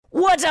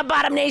What's up,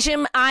 Bottom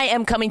Nation? I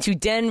am coming to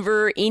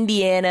Denver,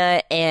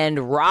 Indiana, and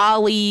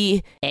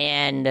Raleigh,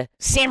 and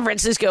San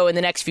Francisco in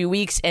the next few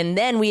weeks. And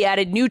then we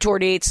added new tour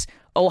dates: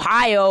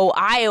 Ohio,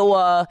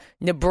 Iowa,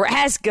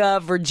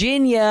 Nebraska,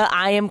 Virginia.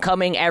 I am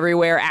coming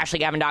everywhere.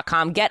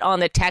 AshleyGavin.com. Get on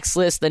the text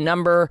list. The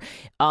number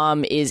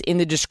is in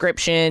the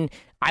description.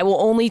 I will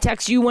only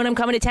text you when I'm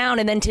coming to town.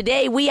 And then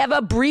today we have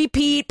a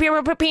repeat.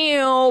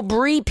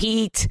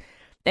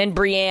 And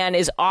Brienne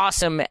is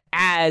awesome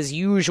as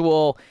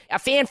usual. A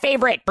fan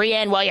favorite,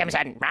 Brienne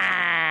Williamson.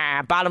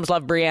 Bottoms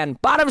love Brienne.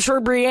 Bottoms for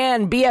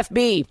Brienne,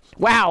 BFB.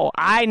 Wow,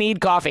 I need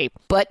coffee.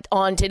 But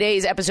on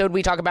today's episode,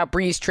 we talk about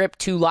Bree's trip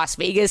to Las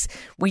Vegas.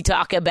 We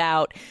talk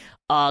about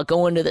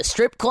going to the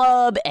strip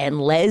club and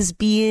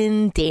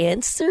lesbian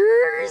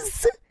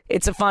dancers.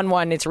 It's a fun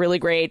one. It's really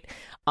great.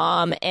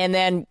 And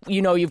then,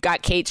 you've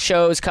got Kate's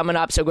shows coming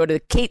up, so go to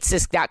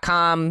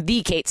katesisk.com,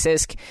 the Kate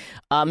Sisk.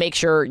 Make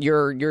sure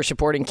you're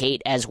supporting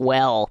Kate as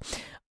well.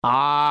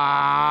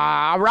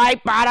 All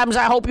right, Bottoms,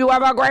 I hope you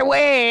have a great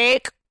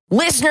week.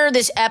 Listener,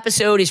 this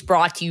episode is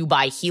brought to you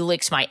by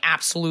Helix, my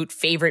absolute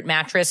favorite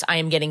mattress. I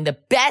am getting the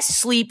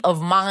best sleep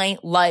of my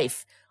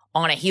life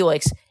on a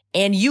Helix,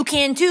 and you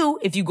can too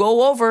if you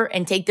go over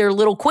and take their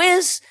little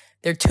quiz,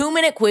 their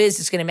 2-minute quiz.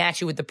 It's going to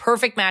match you with the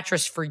perfect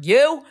mattress for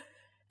you,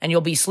 and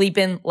you'll be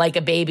sleeping like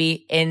a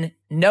baby in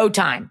no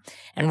time.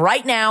 And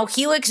right now,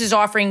 Helix is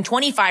offering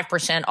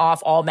 25%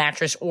 off all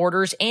mattress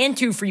orders and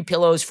 2 free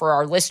pillows for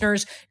our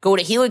listeners. Go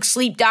to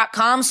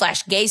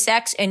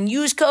helixsleep.com/gaysex and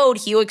use code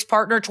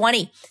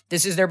HelixPartner20.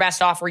 This is their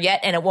best offer yet,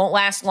 and it won't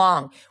last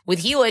long. With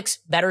Helix,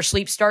 better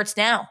sleep starts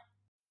now.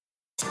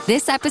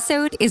 This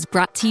episode is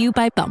brought to you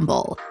by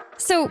Bumble.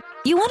 So,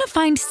 you want to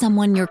find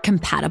someone you're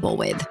compatible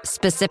with,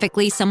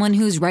 specifically someone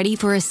who's ready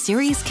for a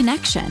serious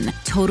connection,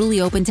 totally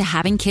open to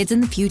having kids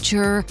in the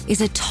future, is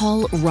a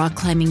tall,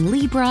 rock-climbing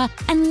Libra,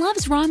 and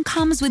loves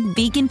rom-coms with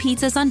vegan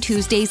pizzas on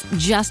Tuesdays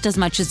just as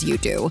much as you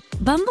do.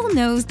 Bumble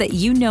knows that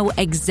you know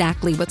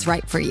exactly what's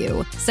right for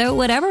you. So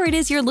whatever it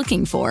is you're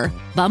looking for,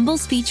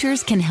 Bumble's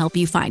features can help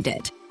you find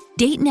it.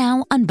 Date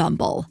now on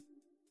Bumble.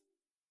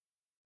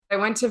 I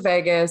went to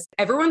Vegas.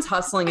 Everyone's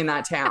hustling in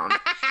that town.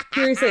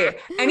 Seriously.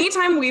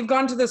 Anytime we've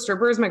gone to the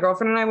strippers, my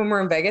girlfriend and I, when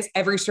we're in Vegas,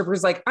 every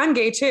stripper's like, I'm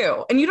gay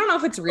too. And you don't know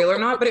if it's real or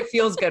not, but it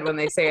feels good when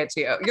they say it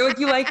to you. You're like,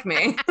 you like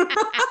me.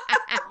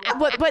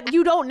 But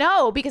you don't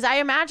know, because I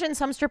imagine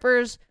some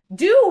strippers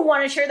do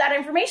want to share that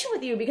information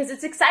with you because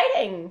it's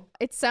exciting.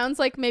 It sounds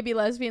like maybe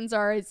lesbians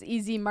are as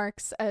easy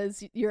marks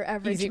as your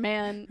average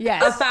man.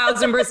 Yes.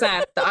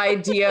 1,000%. The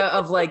idea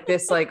of like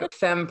this like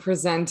femme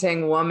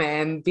presenting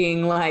woman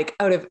being like,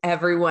 out of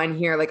everyone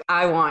here, like,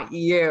 I want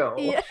you.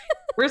 Yeah.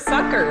 We're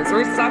suckers.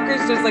 We're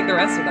suckers just like the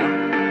rest of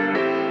them.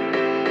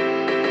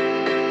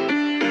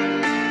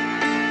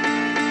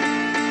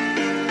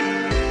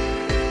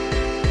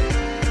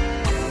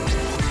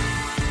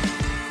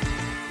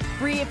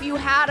 Bree, if you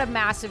had a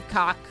massive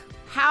cock,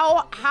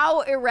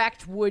 how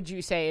erect would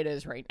you say it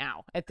is right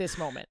now at this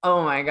moment?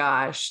 Oh my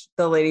gosh,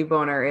 the lady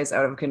boner is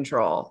out of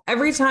control.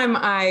 Every time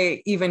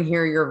I even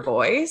hear your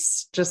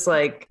voice, just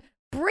like,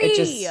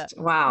 Bree,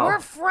 wow. We're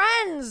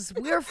friends.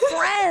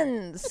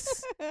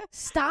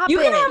 Stop it. You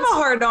can have a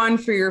hard on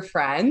for your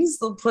friends,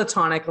 the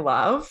platonic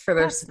love for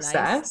their success.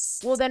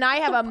 Nice. Well, then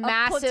I have a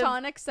massive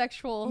platonic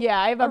sexual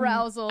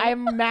arousal.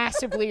 I'm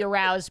massively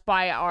aroused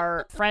by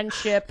our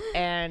friendship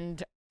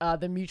and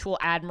the mutual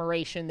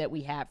admiration that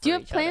we have for Do you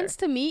each have plans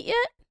to meet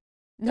yet?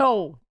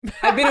 No.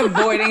 I've been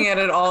avoiding it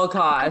at all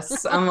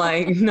costs. I'm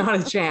like, not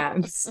a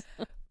chance.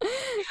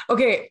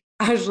 Okay,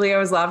 Ashley, I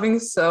was laughing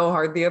so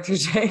hard the other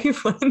day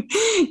when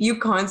you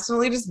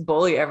constantly just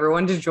bully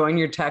everyone to join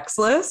your text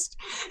list.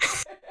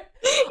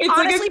 It's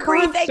honestly, like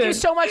Bree, thank you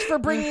so much for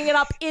bringing it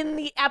up in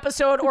the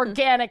episode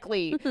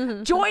organically.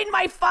 Join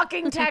my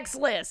fucking text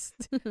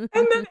list.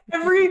 And then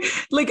every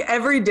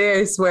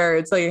day, I swear,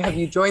 it's like, have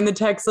you joined the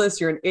text list?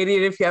 You're an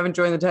idiot if you haven't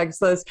joined the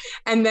text list.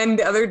 And then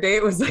the other day,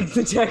 it was like,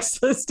 the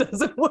text list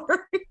doesn't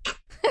work.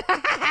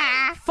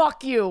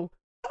 Fuck you.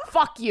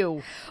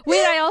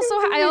 Wait, I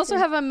also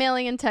have a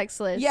mailing and text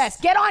list. Yes,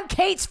 get on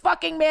Kate's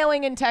fucking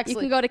mailing and text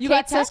list. You can go to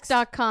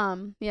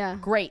katesisk.com. Yeah.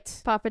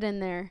 Great. Pop it in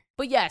there.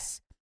 But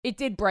yes, it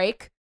did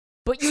break,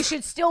 but you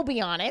should still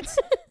be on it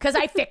because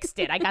I fixed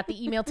it. I got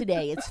the email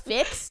today. It's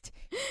fixed.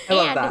 I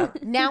love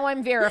that. Now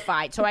I'm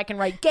verified, so I can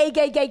write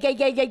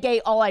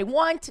gay all I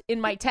want in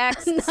my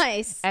text.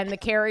 Nice. And the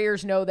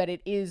carriers know that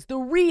it is the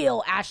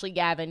real Ashley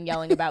Gavin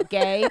yelling about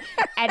gay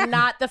and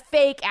not the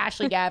fake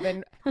Ashley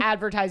Gavin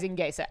advertising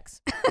gay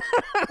sex.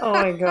 Oh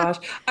my gosh.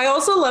 I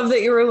also love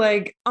that you were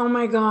like, oh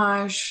my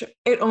gosh,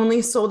 it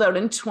only sold out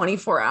in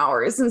 24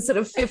 hours instead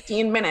of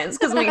 15 minutes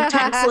because my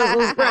text list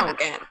was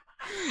broken.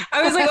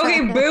 I was like,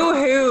 okay,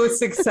 boo-hoo,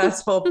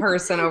 successful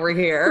person over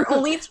here.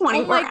 Only 24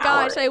 hours. Oh my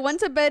gosh, I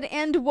went to bed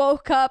and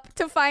woke up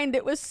to find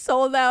it was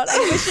sold out. I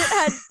wish it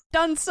had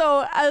done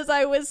so as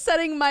I was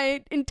setting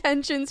my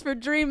intentions for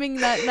dreaming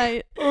that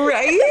night.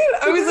 Right?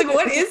 I was like,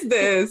 what is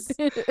this?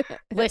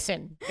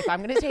 Listen, if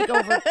I'm going to take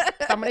over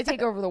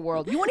the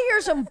world, you want to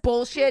hear some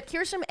bullshit?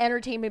 Here's some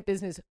entertainment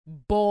business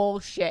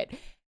bullshit.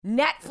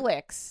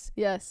 Netflix.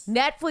 Yes.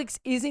 Netflix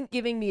isn't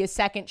giving me a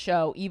second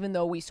show, even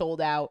though we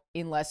sold out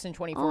in less than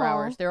 24 Aw.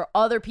 hours. There are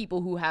other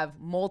people who have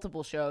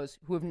multiple shows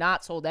who have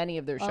not sold any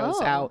of their shows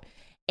out.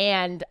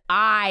 And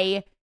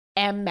I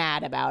am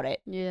mad about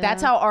it. Yeah.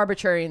 That's how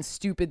arbitrary and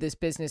stupid this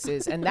business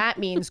is. And that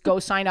means go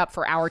sign up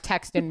for our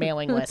text and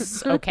mailing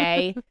lists,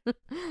 okay?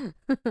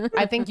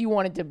 I think you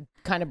wanted to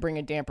kind of bring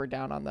a damper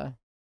down on the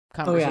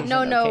conversation.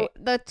 No, okay?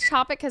 the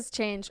topic has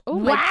changed. Oh,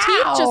 my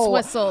teeth just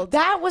whistled.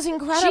 That was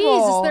incredible.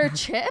 Jeez, is there a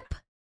chip?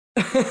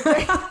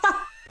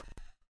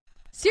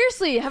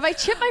 Seriously, have I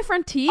chipped my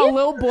front teeth? A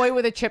little boy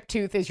with a chipped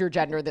tooth is your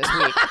gender this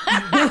week.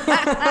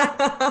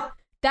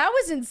 That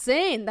was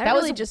insane. That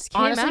really was just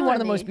came honestly out one of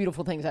the me. most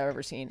beautiful things I've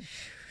ever seen.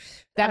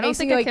 That I don't makes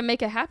think me I like, can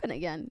make it happen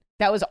again.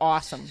 that was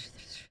awesome.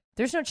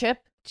 There's no chip.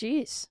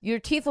 Jeez. Your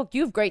teeth look.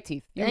 You have great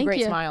teeth. You have a Thank great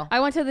you. smile. I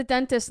went to the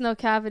dentist, no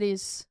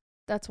cavities.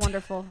 That's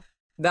wonderful.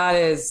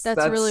 That's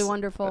really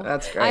wonderful.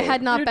 That's great. I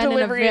had not Your been in a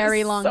delivery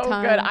very is long so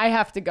time. Good. I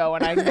have to go,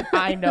 and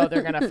I know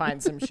they're gonna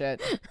find some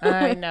shit.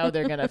 I know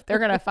they're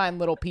gonna find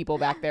little people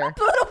back there.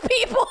 Little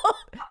people.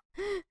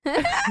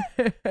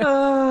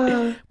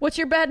 What's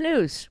your bad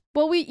news?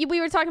 Well, we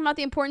were talking about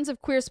the importance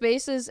of queer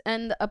spaces,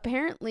 and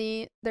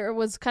apparently there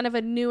was kind of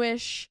a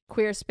newish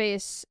queer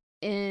space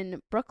in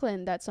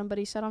Brooklyn that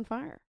somebody set on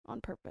fire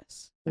on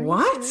purpose.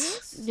 What?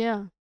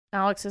 Yeah.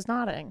 Alex is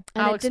nodding.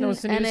 And Alex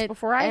knows the news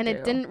before I do. And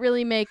it didn't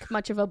really make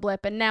much of a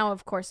blip, and now,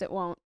 of course, it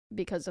won't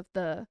because of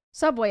the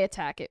subway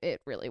attack. It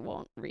really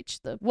won't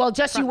reach the Well,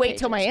 just you front wait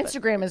till my pages,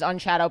 but- Instagram is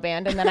unshadow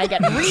banned, and then I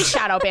get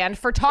re-shadow banned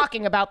for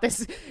talking about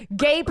this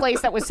gay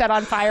place that was set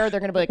on fire. They're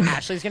going to be like,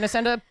 Ashley's going to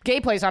send a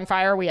gay place on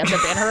fire. We have to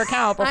ban her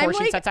account before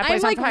she sets that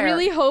place on fire. I'm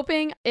really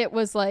hoping it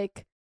was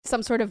like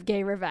some sort of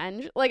gay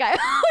revenge. Like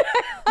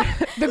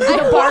the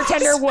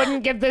bartender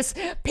wouldn't give this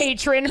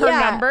patron her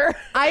number.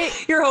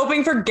 You're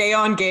hoping for gay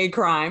on gay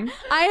crime.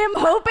 I am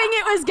hoping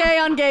it was gay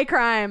on gay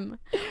crime.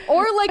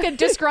 Or like a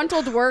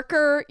disgruntled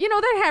worker. You know,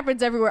 that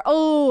happens everywhere.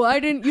 Oh,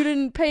 you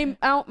didn't pay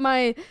out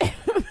my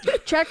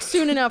check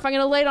soon enough. I'm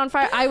going to light it on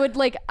fire. I would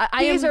like,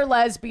 These are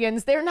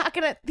lesbians. They're not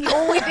going to, the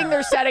only thing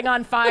they're setting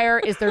on fire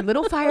is their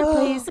little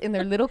fireplace in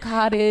their little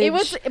cottage.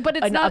 But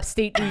it's in not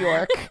upstate New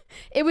York.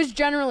 It was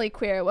generally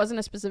queer. It wasn't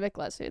a specific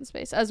lesbian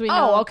space, as we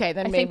know. Oh, okay,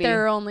 then I think maybe-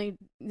 there are only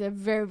a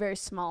very, very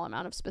small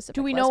amount of specific.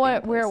 Do we know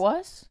lesbian where it places.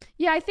 was?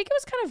 Yeah, I think it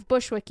was kind of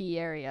Bushwicky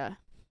area.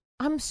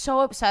 I'm so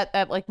upset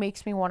that like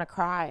makes me want to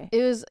cry.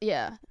 It was,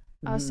 yeah.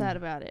 I was sad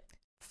about it.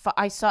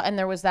 I saw, and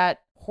there was that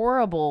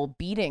horrible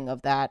beating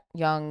of that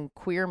young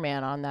queer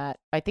man on that.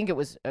 I think it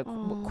was a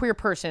queer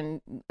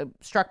person,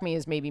 struck me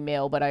as maybe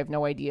male, but I have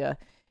no idea.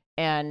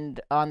 And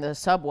on the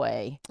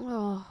subway,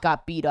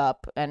 got beat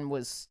up, and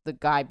the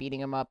guy beating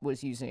him up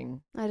was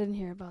using I didn't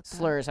hear about that.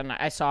 slurs, and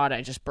I saw it.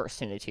 I just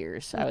burst into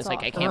tears. I That's was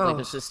like, I awful. can't believe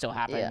this is still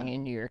happening Yeah.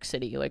 in New York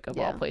City, like of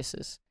Yeah. all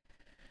places.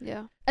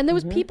 Yeah. And there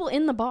was people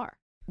in the bar.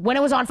 When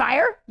it was on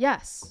fire?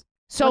 Yes.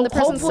 So When the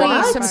person hopefully set it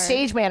on some fire.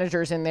 stage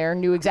managers in there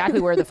knew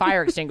exactly where the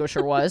fire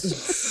extinguisher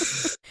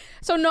was.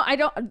 So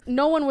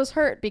no one was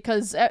hurt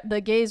because the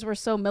gays were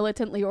so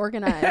militantly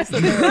organized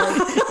that they were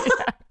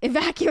like,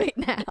 evacuate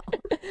now.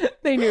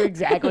 They knew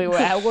exactly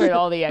where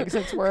all the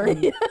exits were.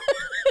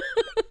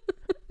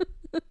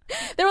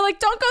 They were like,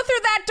 don't go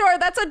through that door.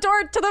 That's a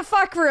door to the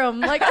fuck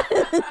room. Like,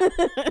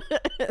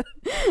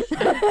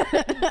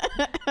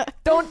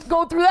 Don't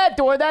go through that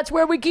door. That's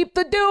where we keep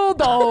the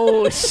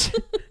dildos.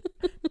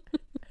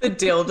 The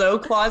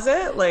dildo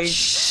closet? Like,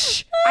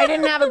 Shh. I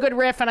didn't have a good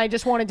riff, and I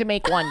just wanted to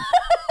make one.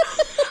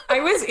 I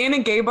was in a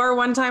gay bar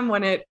one time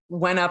when it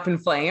went up in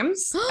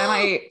flames, and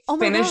I Oh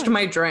my finished God.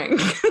 my drink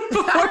before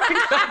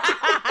it got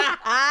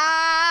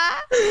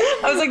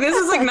I was like, this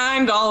is like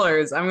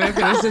 $9. I'm gonna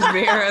finish this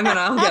beer and then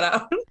I'll get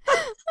out.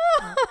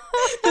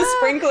 The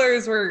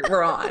sprinklers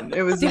were on.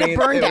 It was Did it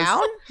burn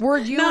down? Were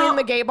you No. in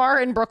the gay bar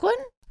in Brooklyn?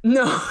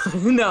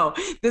 No.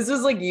 This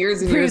was like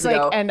years and He years was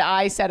ago. like, and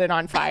I set it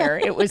on fire.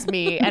 It was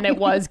me, and it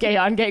was gay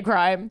on gay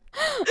crime.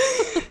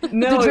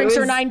 No, The drinks it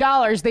are was-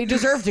 $9. They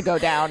deserve to go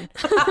down.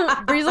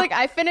 Bree's like,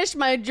 I finished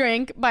my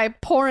drink by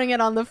pouring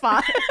it on the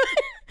fire.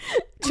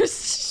 Just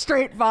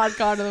straight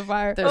vodka onto the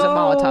fire. There's a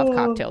Molotov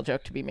cocktail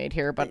joke to be made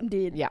here, but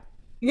Indeed. yeah.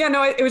 Yeah,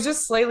 no, it was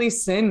just slightly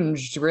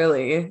singed,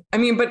 really. I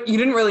mean, but you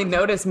didn't really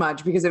notice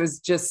much because it was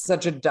just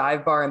such a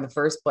dive bar in the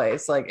first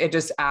place. Like, it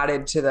just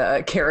added to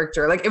the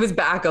character. Like, it was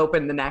back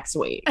open the next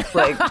week.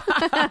 Like,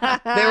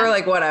 they were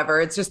like,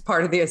 whatever. It's just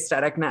part of the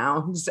aesthetic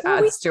now. Just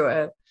adds to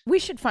it. We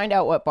should find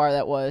out what bar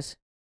that was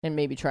and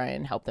maybe try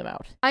and help them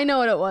out. I know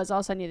what it was.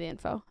 I'll send you the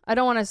info. I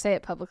don't want to say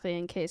it publicly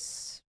in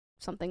case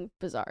something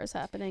bizarre is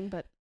happening,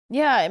 but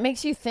Yeah, it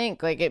makes you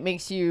think. Like, it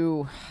makes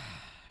you,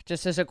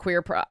 just as a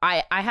queer,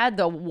 I had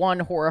the one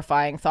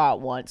horrifying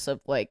thought once of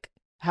like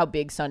how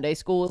big Sunday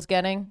school is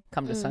getting.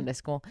 Come to Sunday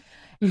school.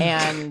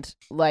 And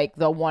like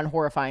the one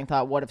horrifying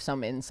thought, what if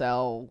some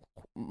incel,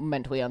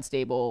 mentally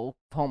unstable,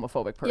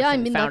 homophobic person Yeah, I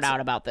mean, found that's- out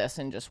about this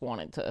and just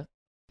wanted to.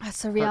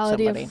 that's the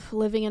reality somebody. of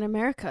living in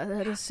America.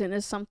 That as soon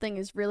as something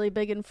is really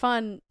big and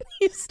fun,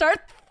 you start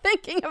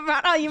thinking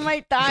about how you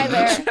might die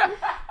there.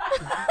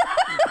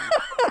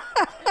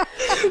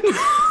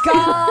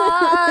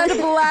 God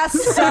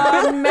bless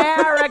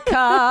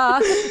America.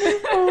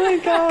 Oh my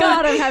God.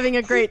 God, I'm having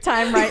a great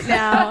time right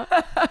now.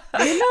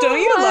 Don't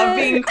you love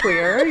being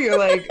queer? You're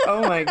like,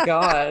 oh my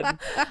God.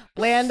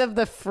 Land of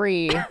the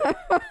free.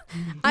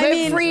 I Live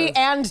mean, free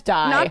and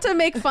die. not to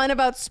make fun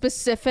about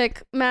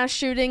specific mass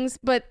shootings,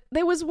 but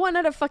there was one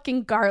at a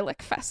fucking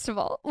garlic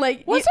festival.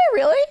 Like, Was there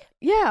really?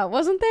 yeah,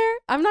 wasn't there?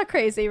 I'm not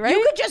crazy, right?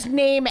 You could just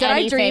name Did I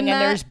anything dream and that?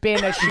 there's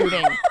been a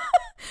shooting.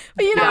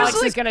 But, you know, Alex it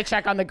was is going to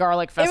check on the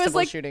garlic it festival was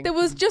like shooting. there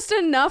was just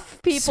enough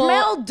people.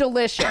 Smelled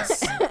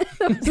delicious.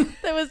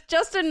 There was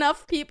just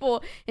enough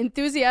people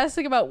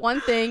enthusiastic about one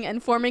thing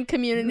and forming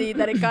community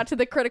that it got to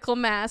the critical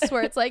mass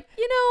where it's like,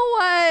 you know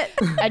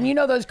what? And you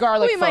know those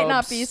garlic We might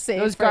not phobes. be safe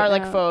Those right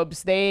garlic now.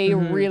 phobes, they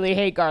really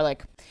hate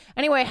garlic.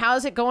 Anyway,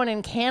 how's it going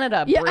in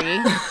Canada, Yeah.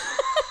 Brie?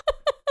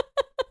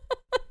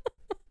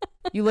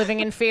 You living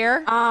in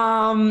fear?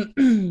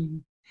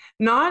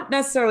 Not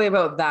necessarily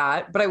about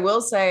that, but I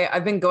will say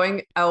I've been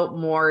going out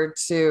more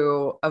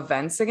to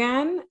events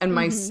again, and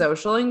my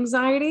social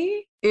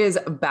anxiety is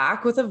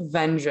back with a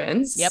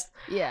vengeance. Yep.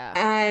 Yeah.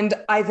 And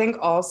I think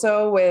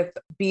also with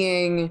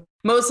being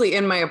mostly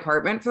in my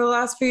apartment for the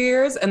last few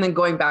years and then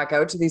going back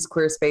out to these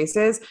queer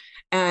spaces.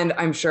 And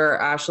I'm sure,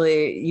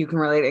 Ashley, you can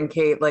relate, and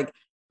Kate, like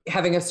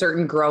having a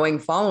certain growing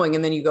following,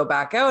 and then you go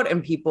back out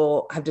and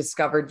people have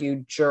discovered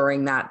you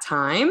during that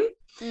time.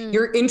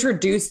 You're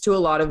introduced to a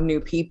lot of new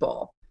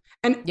people.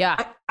 And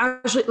Yeah.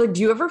 Actually, like,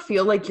 do you ever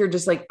feel like you're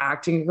just like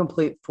acting a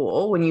complete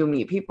fool when you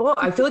meet people?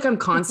 I feel like I'm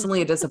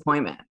constantly a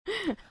disappointment.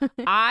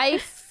 I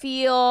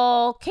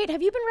feel... Kate,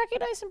 have you been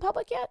recognized in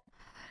public yet?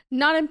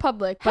 Not in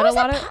public, How but is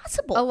that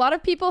possible? a lot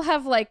of people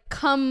have like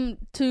come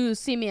to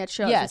see me at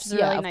shows, Yes, which is a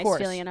yeah, really of nice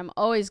course. feeling, and I'm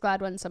always glad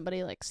when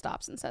somebody like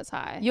stops and says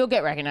hi. You'll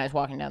get recognized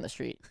walking down the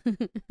street.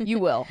 You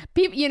will.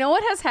 People, you know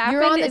what has happened?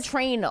 You're on the is-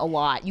 train a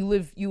lot. You're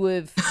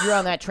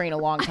on that train a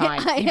long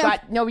time. I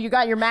You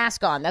got your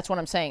mask on. That's what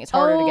I'm saying. It's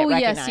harder to get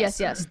recognized.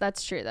 yes.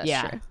 That's true. That's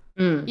Yeah.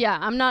 true. Yeah,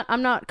 I'm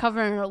not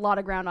covering a lot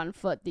of ground on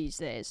foot these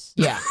days.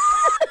 Yeah.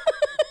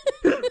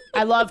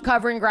 I love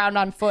covering ground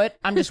on foot.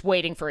 I'm just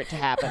waiting for it to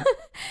happen.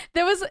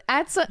 There was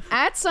at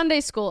a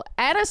Sunday school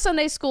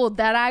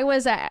that I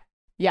was at.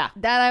 Yeah.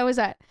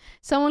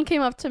 Someone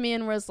came up to me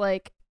and was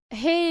like,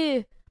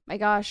 "Hey, my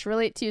gosh,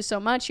 relate to you so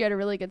much. You had a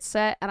really good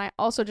set, and I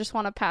also just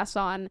want to pass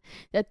on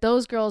that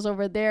those girls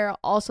over there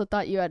also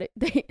thought you had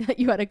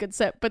a good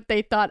set, but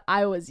they thought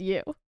I was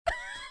you."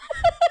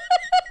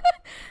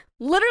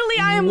 Literally,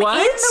 I am What?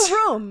 in the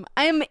room.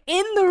 I am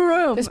in the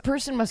room. This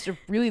person must have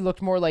really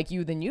looked more like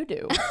you than you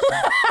do.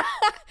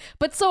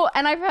 But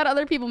and I've had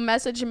other people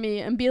message me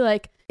and be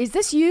like, "Is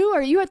this you?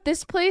 Are you at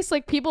this place?"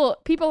 Like people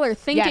are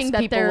thinking Yes, that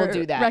people they're will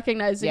do that.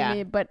 recognizing Yeah.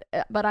 me, but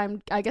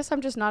I guess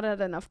I'm just not at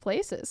enough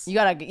places. You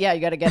gotta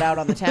get out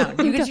on the town.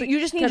 You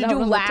just need Get to out do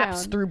on the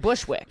laps town. through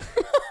Bushwick.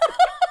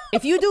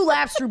 If you do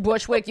laps through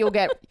Bushwick,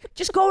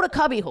 just go to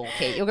Cubbyhole,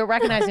 Kate. You'll get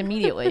recognized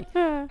immediately.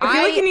 I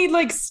feel like you need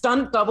like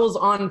stunt doubles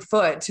on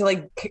foot to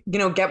like,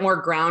 get more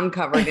ground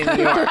covered in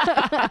New York.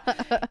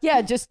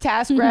 Yeah, just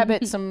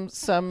TaskRabbit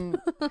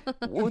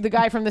the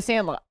guy from the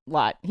Sandlot.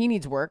 He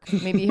needs work.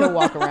 Maybe he'll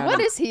walk around.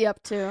 What is he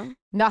up to?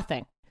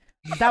 Nothing.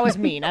 That was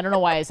mean. I don't know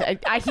why I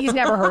said he's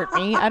never hurt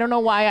me. I don't know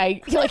why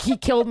I feel like he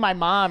killed my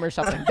mom or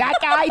something. That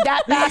guy,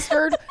 that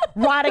bastard,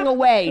 rotting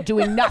away,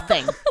 doing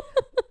nothing.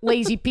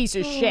 Lazy piece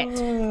of shit.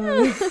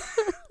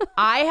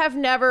 I have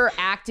never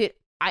acted.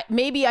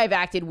 Maybe I've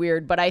acted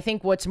weird, but I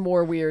think what's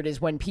more weird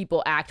is when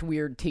people act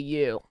weird to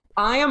you.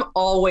 I am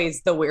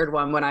always the weird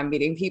one when I'm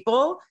meeting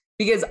people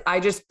because I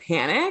just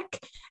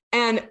panic.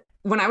 And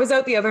when I was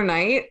out the other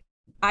night,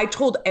 I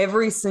told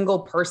every single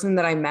person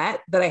that I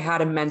met that I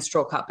had a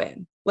menstrual cup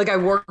in. Like I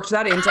worked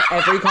that into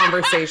every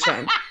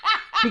conversation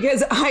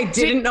because I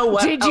didn't know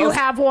what Did you else.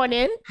 have one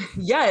in?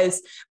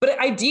 Yes, but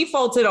I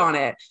defaulted on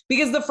it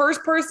because the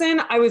first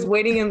person I was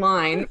waiting in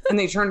line and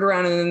they turned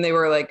around and then they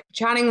were like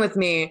chatting with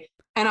me.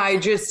 And I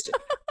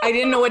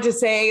didn't know what to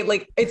say.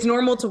 Like, it's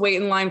normal to wait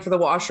in line for the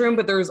washroom,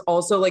 but there's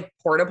also like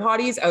porta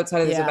potties outside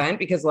of this event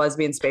because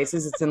Lesbian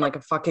Spaces, it's in like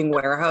a fucking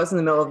warehouse in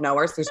the middle of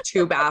nowhere. So there's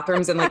 2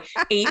 bathrooms and like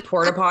 8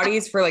 porta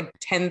potties for like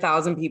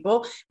 10,000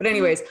 people. But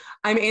anyways,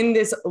 I'm in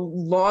this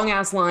long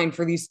ass line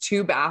for these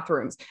 2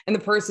 bathrooms and the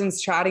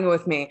person's chatting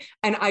with me.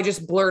 And I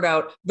just blurt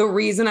out, the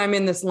reason I'm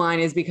in this line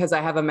is because I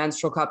have a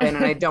menstrual cup in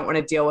and I don't want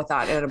to deal with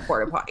that in a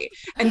porta potty.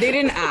 And they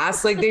didn't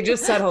ask, like they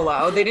just said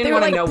hello. They didn't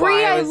want to know Brie,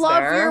 why I I was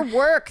love there. your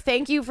work.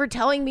 Thank you for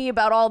telling me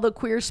about all the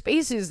queer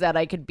spaces that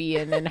I could be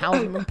in and how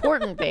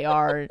important they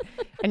are.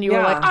 And you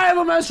were like, I have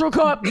a menstrual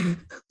cup.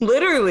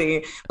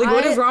 Literally, like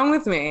what is wrong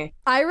with me?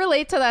 I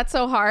relate to that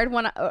so hard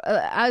when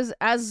as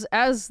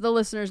the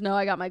listeners know,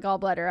 I got my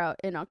gallbladder out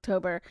in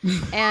October,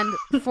 and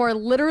for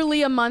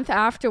literally a month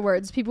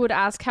afterwards, people would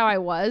ask how I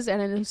was,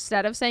 and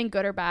instead of saying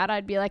good or bad,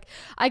 I'd be like,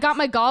 I got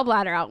my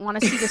gallbladder out. Want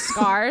to see the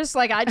scars?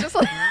 Like I just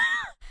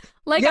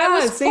like I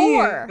was same.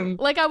 4.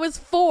 Like I was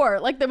 4.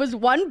 Like there was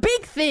one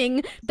big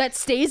thing that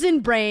stays in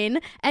brain,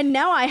 and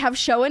now I have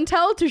show and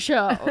tell to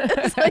show.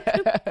 It's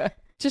like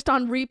just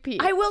on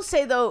repeat. I will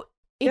say though,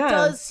 It Yeah.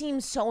 does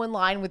seem so in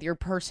line with your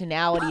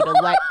personality to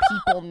let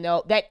people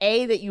know that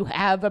that you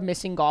have a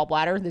missing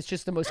gallbladder. That's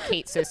just the most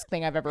Kate Sisk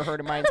thing I've ever heard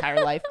in my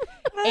entire life.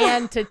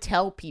 And to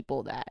tell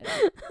people that.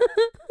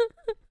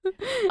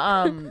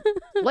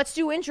 Let's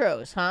do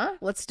intros, huh?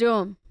 Let's do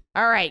them.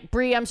 All right,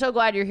 Bree, I'm so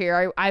glad you're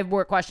here. I have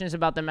more questions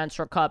about the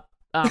menstrual cup,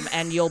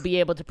 and you'll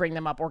be able to bring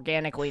them up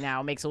organically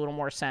now. It makes a little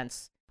more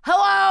sense.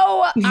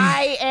 Hello,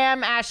 I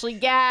am Ashley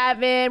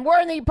Gavin. We're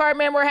in the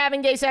apartment. We're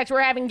having gay sex.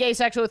 We're having gay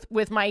sex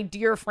with my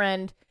dear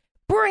friend,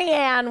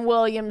 Brianne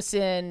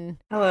Williamson.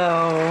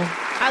 Hello.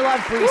 I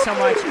love Bree so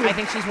much. I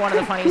think she's one of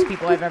the funniest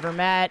people I've ever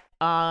met.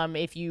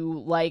 If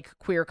you like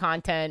queer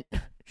content,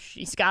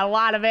 she's got a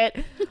lot of it.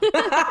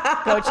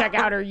 Go check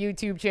out her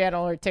YouTube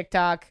channel or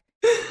TikTok.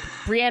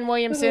 Brianne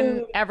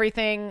Williamson,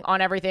 everything,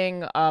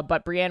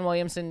 but Brianne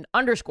Williamson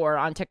 _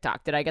 on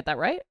TikTok. Did I get that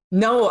right?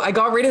 No, I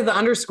got rid of the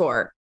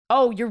underscore.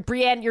 Oh, you're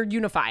Brianne. You're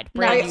unified.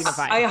 Brianne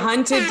unified. I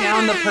hunted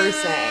down the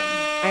person.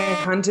 I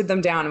hunted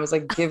them down and was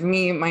like, give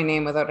me my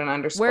name without an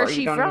underscore. Where's she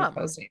you don't from? Even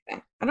post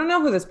anything. I don't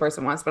know who this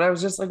person was, but I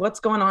was just like, what's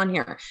going on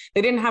here?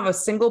 They didn't have a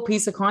single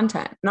piece of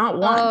content. Not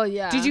one. Oh,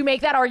 yeah. Did you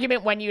make that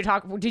argument when you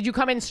talk? Did you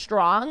come in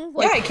strong?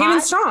 Yeah, I came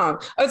in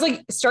strong. I was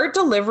like, start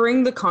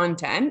delivering the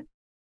content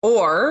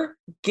or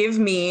give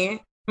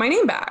me my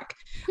name back.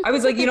 I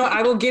was like,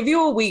 I will give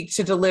you a week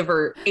to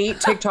deliver 8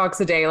 TikToks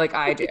a day like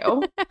I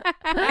do.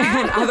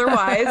 And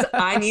otherwise,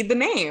 I need the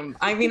name.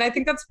 I mean, I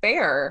think that's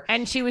fair.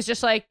 And she was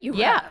just like, You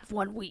yeah. have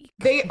 1 week.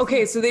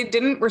 So they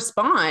didn't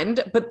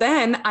respond. But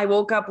then I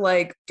woke up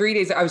like 3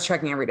 days. I was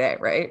checking every day,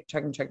 right?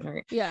 Checking.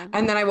 Yeah.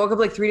 And then I woke up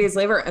like 3 days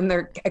later and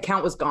their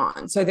account was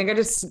gone. So I think I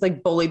just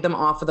like bullied them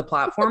off of the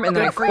platform. And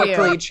then I Good for you.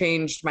 quickly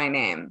changed my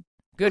name.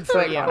 Good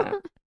for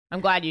you.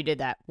 I'm glad you did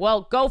that.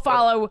 Well, go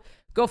follow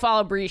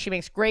Bree. She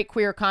makes great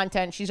queer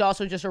content. She's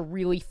also just a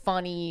really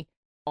funny,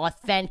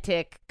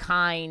 authentic,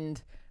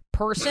 kind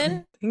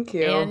person. Thank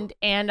you.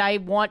 And I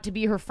want to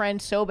be her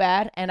friend so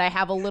bad. And I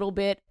have a little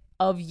bit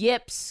of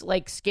yips,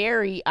 like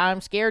scary.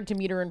 I'm scared to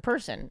meet her in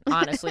person,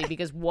 honestly,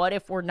 because what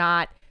if we're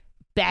not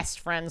best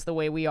friends the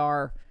way we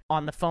are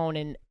on the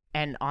phone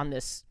and on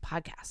this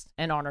podcast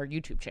and on our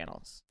YouTube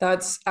channels?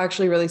 That's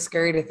actually really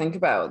scary to think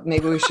about.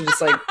 Maybe we should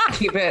just like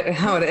keep it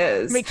how it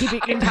is. Keep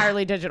it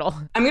entirely digital.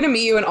 I'm gonna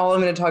meet you, and all I'm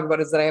gonna talk about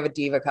is that I have a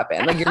diva cup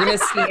in. Like you're gonna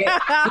see it.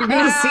 You're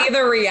gonna see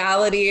the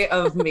reality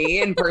of me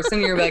in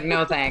person. You're like,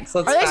 no thanks.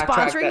 Let's. Are they backtrack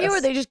sponsoring this. you? Or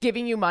are they just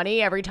giving you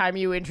money every time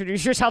you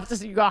introduce yourself?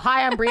 You go,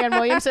 hi, I'm Brianne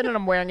Williamson, and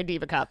I'm wearing a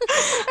diva cup.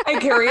 I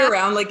carry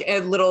around like a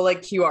little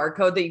like QR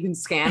code that you can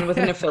scan with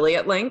an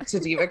affiliate link to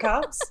diva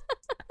cups.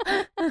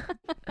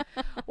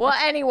 Well,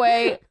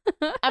 anyway,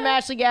 I'm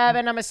Ashley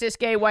Gavin. I'm a cis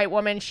gay white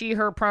woman. She,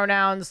 her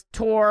pronouns.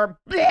 Tor.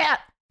 Bleh.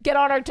 Get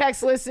on our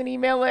text list and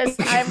email list.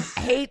 I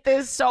hate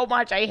this so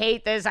much. I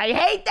hate this.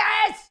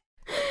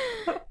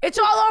 It's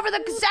all over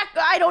the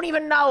I don't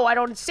even know.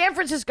 San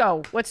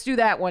Francisco. Let's do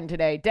that one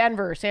today.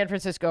 Denver, San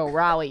Francisco,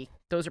 Raleigh.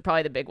 Those are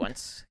probably the big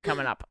ones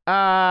coming up.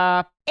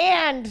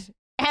 And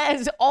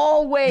as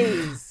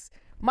always,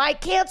 my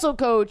cancel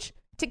coach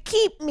to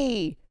keep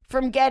me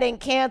from getting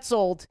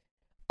canceled.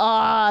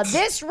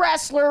 This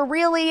wrestler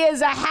really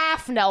is a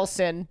half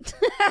Nelson.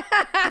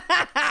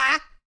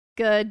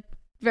 Good.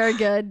 Very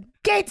good.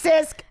 Kate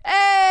Sisk.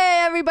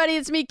 Hey, everybody,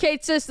 it's me,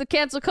 Kate Sisk, the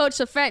cancel coach,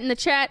 the Fent in the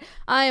chat.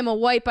 I am a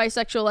white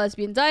bisexual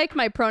lesbian dyke.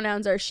 My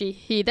pronouns are she,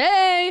 he,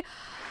 they.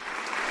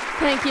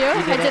 Thank you.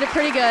 I did it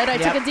pretty good. I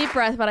took a deep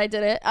breath, but I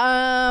did it.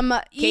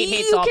 Kate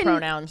hates all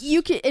pronouns.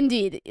 You can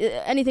indeed.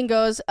 Anything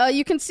goes.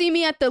 You can see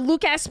me at the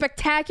Lucas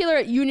Spectacular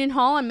at Union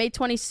Hall on May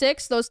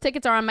 26th. Those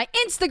tickets are on my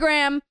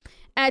Instagram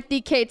at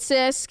the Kate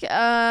Sisk,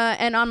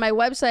 and on my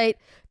website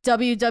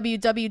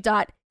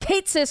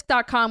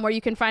www.katesisk.com, where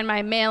you can find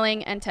my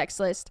mailing and text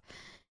list.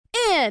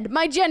 And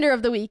my gender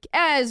of the week,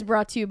 as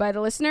brought to you by the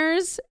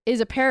listeners,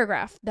 is a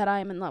paragraph that I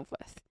am in love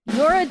with.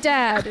 You're a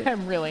dad.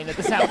 I'm really into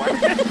this hour.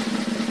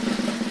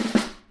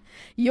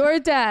 You're a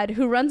dad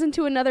who runs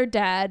into another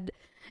dad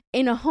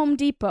in a Home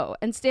Depot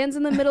and stands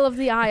in the middle of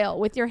the aisle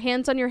with your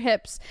hands on your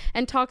hips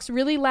and talks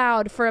really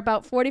loud for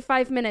about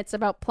 45 minutes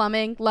about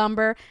plumbing,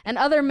 lumber, and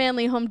other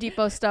manly Home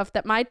Depot stuff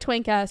that my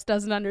twink ass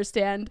doesn't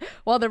understand,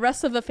 while the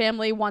rest of the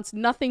family wants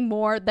nothing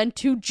more than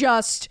to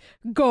just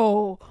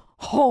go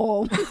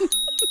home.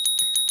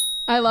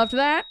 I loved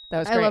that. That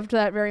was great. I loved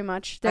that very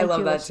much. Thank I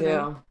love you, that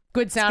listener. too.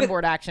 Good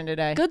soundboard action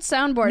today. Good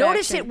soundboard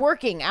Notice action. it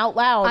working out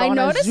loud I on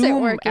a noticed it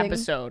Zoom working.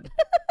 episode.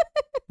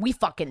 We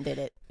fucking did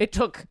it. It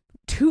took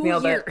 2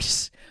 Nailed it.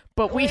 years,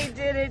 but we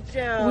did it,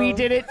 Joe. We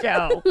did it,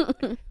 Joe.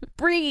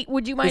 Bree,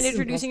 would you mind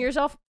introducing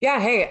yourself? Yeah,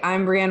 hey,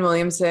 I'm Brianne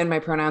Williamson. My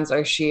pronouns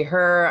are she,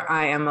 her.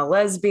 I am a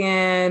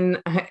lesbian.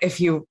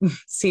 If you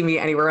see me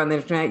anywhere on the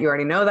internet, you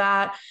already know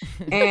that.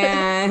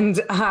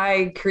 And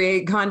I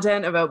create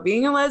content about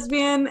being a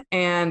lesbian,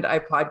 and I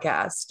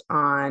podcast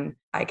on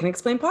I Can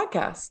Explain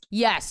Podcast.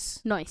 Yes.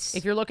 Nice.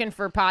 If you're looking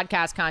for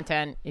podcast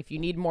content, if you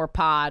need more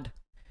pod,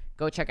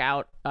 go check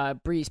out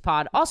Bree's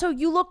pod. Also,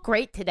 you look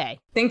great today.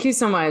 Thank you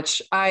so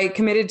much. I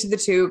committed to the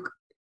toque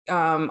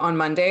on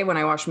Monday when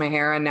I washed my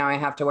hair, and now I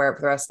have to wear it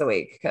for the rest of the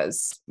week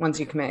because once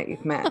you commit, you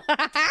commit.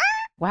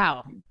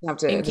 Wow. You have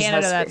to, In it just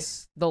Canada, has to be-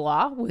 that's the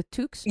law with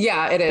toques?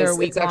 Yeah, it They're a is.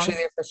 week It's actually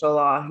long? the official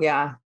law.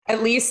 Yeah.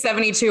 At least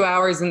 72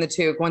 hours in the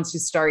toque. Once you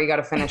start, you got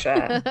to finish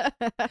it.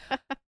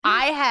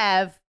 I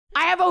have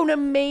an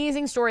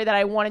amazing story that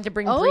I wanted to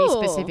bring Bree Oh.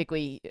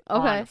 specifically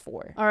Okay. on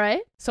for. All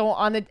right. So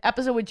on the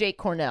episode with Jake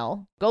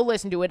Cornell, go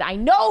listen to it. I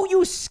know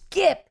you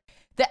skip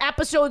the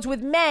episodes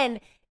with men.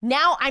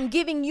 Now I'm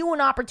giving you an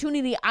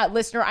opportunity,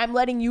 listener. I'm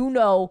letting you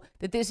know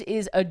that this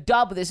is a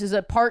dub. This is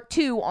a part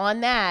 2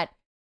 on that.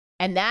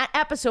 And that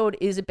episode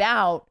is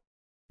about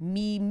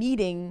me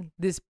meeting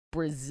this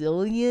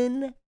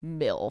Brazilian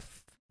MILF.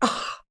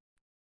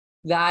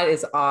 That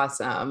is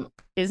awesome.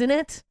 Isn't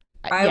it?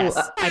 Yes,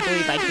 I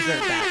believe I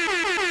deserve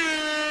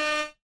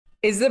that.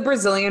 Is the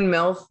Brazilian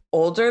MILF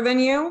older than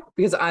you?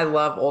 Because I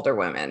love older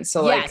women.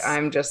 So like, Yes.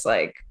 I'm just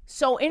like,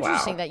 So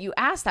interesting Wow. that you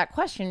asked that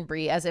question,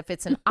 Brie, as if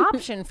it's an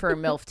option for a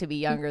MILF to be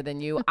younger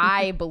than you.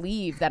 I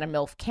believe that a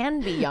MILF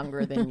can be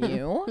younger than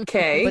you.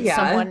 okay, But yeah.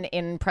 someone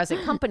in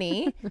present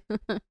company.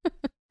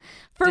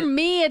 For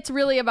me, it's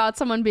really about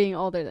someone being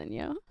older than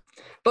you.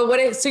 But what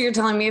if, so you're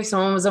telling me if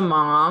someone was a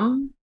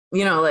mom,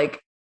 you know,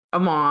 like a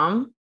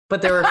mom,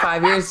 but there were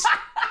 5 years.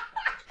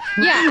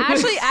 Yeah,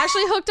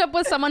 Ashley hooked up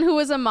with someone who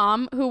was a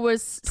mom who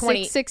was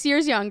 20 six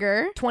years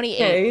younger. 28.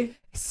 Okay.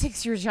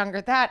 6 years younger.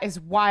 That is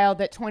wild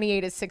that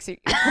 28 is 6 years.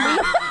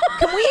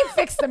 Can we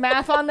fix the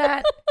math on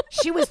that?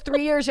 She was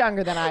 3 years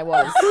younger than I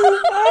was.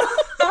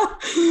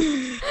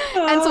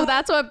 And so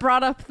that's what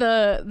brought up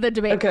the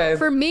debate. Okay.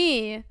 For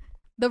me,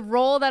 the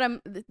role that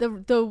I'm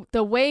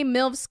the way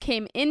MILFs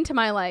came into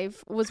my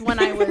life was when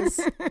I was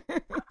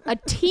a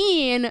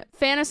teen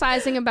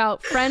fantasizing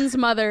about friends'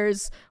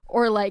 mothers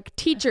or like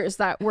teachers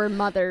that were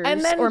mothers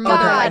And then or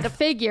mother-like God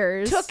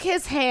figures. Took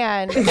his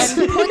hand and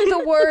put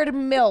the word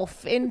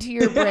MILF into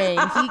your brain.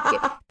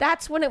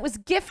 That's when it was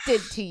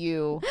gifted to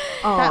you.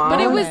 Aw. But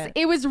moment.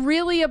 it was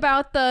really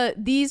about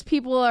these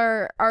people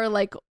are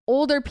like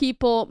older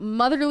people,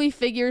 motherly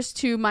figures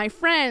to my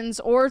friends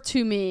or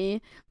to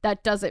me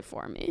that does it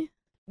for me.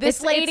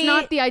 This lady. It's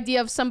not the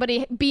idea of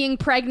somebody being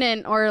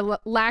pregnant or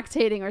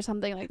lactating or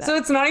something like that. So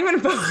it's not even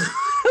about,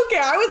 okay,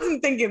 I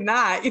wasn't thinking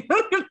that. You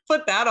don't even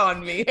put that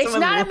on me. It's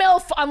not a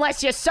MILF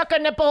unless you suck a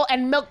nipple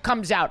and milk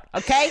comes out,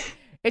 okay?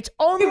 It's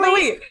only.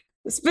 Wait,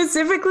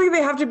 specifically,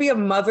 they have to be a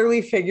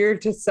motherly figure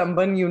to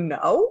someone you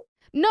know?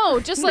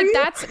 No, just like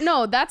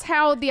Really? that's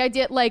how the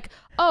idea, like,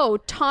 oh,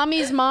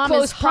 Tommy's mom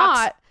close is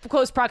hot.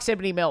 Close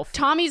proximity MILF.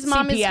 Tommy's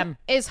mom CPM.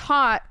 is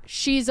hot.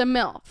 She's a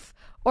MILF.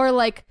 Or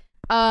like,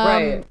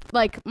 Right.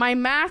 like my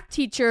math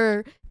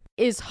teacher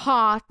is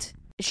hot.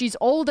 She's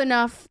old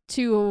enough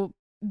to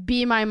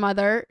be my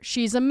mother.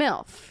 She's a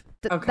MILF.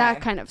 Okay. That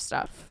kind of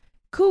stuff.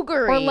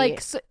 Cougar. Or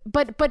like,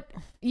 but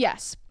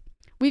yes,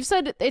 we've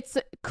said it's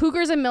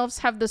cougars and MILFs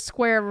have the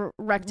square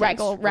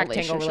rectangle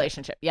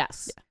relationship.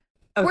 Yes.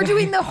 Okay. We're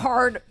doing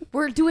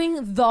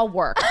the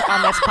work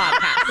on this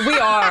podcast. We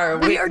are.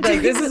 We are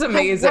doing This is the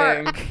amazing.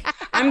 work.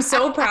 I'm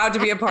so proud to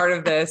be a part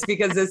of this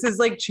because this is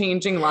like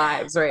changing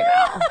lives right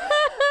now.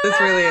 This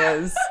really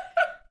is.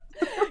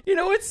 You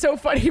know what's so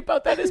funny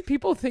about that is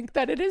people think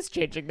that it is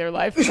changing their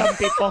life. Some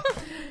people.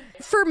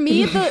 For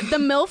me, the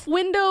MILF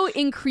window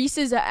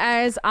increases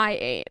as I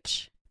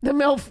age. The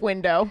MILF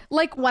window.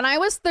 Like when I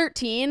was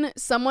 13,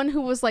 someone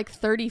who was like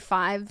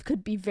 35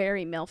 could be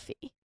very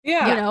MILFy.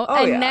 Yeah. You know, Oh,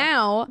 and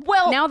yeah.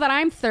 now that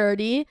I'm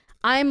 30,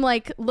 I'm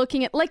like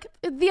looking at, like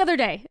the other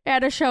day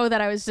at a show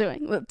that I was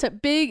doing,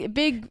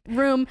 big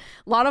room,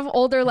 a lot of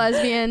older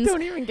lesbians.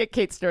 Don't even get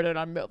Kate started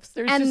on MILFs.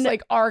 There's And- just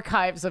like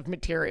archives of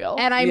material.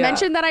 And I Yeah.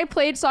 mentioned that I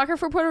played soccer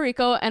for Puerto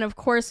Rico, and of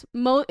course,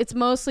 it's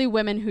mostly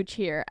women who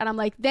cheer. And I'm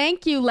like,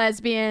 thank you,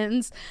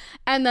 lesbians.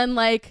 And then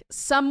like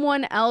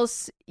someone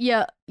else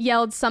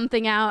yelled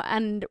something out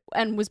and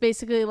was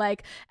basically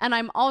like, and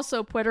I'm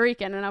also Puerto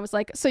Rican. And I was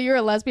like, so you're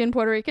a lesbian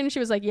Puerto Rican? She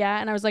was like,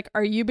 yeah. And I was like,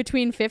 are you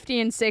between 50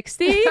 and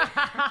 60?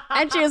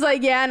 And she was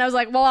like, yeah. And I was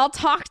like, well, I'll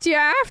talk to you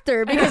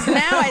after, because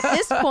now at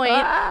this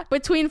point,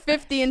 between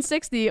 50 and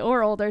 60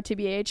 or older,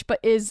 TBH, but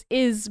is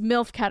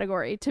MILF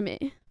category to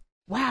me.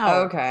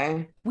 wow.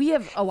 Okay. We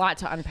have a lot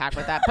to unpack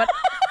with that. But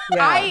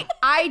Yeah.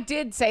 I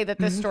did say that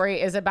this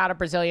story is about a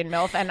Brazilian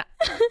MILF, and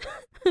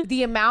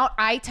the amount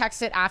I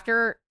texted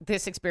after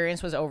this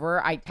experience was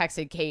over, I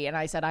texted Kate and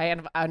I said I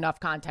have enough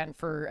content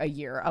for a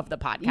year of the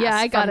podcast. Yeah,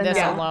 I gotta from this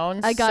know.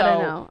 alone. I gotta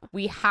so know.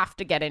 We have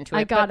to get into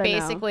I it. But gotta know.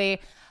 basically,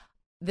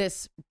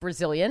 this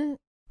Brazilian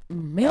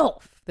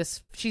MILF,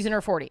 she's in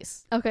her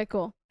 40s. Okay,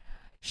 cool.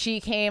 She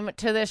came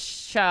to this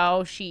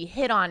show. She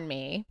hit on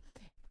me,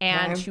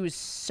 and Okay. she was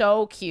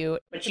so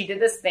cute. But she did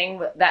this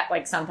thing that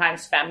like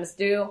sometimes femmes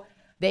do.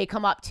 They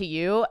come up to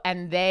you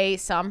and they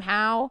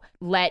somehow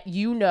let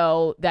you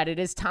know that it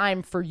is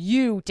time for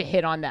you to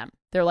hit on them.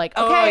 They're like,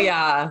 okay, Oh,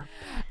 yeah.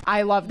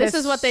 I love this.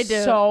 This is what they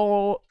do.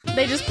 So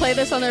They just play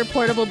this on their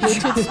portable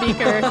Bluetooth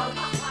speaker.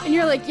 And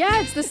you're like, yeah,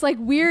 it's this like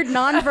weird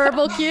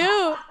nonverbal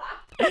cue.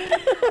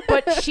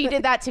 but she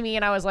did that to me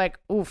and I was like,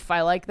 oof,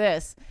 I like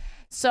this.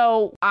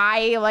 So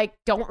I like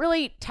don't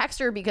really text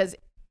her because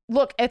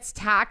look, it's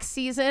tax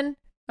season,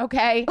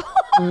 okay?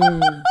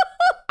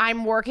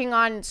 I'm working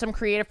on some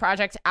creative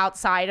projects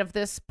outside of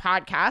this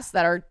podcast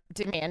that are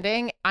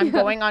demanding. I'm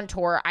going on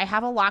tour. I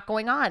have a lot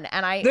going on,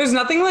 and There's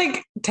nothing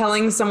like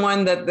telling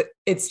someone that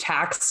it's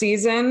tax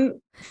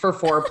season for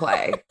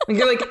foreplay. Like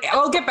you're like,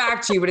 I'll get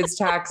back to you, but it's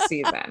tax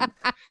season,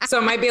 so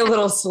it might be a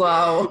little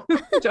slow.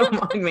 Don't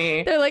mind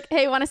me. They're like,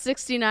 hey, want a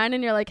 69?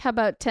 And you're like, how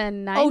about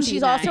 10.99? Oh,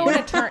 she's also an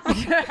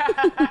attorney.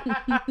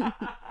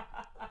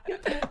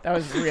 That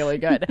was really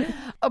good.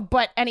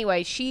 But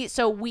anyway,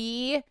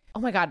 oh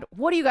my God,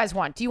 what do you guys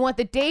want? Do you want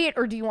the date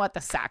or do you want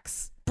the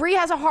sex? Brie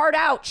has a heart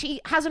out. She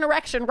has an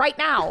erection right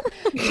now.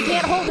 She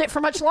can't hold it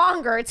for much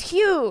longer. It's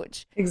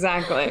huge.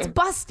 Exactly. It's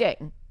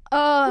busting.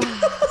 Well,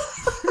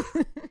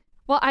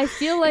 I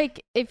feel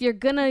like if you're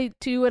gonna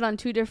do it on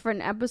 2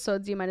 different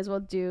episodes, you might as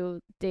well do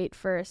date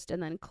first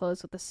and then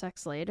close with the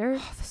sex later.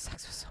 Oh, the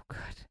sex was so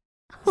good.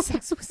 The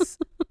sex was,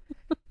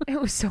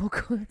 it was so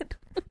good.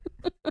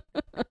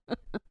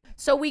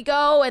 So we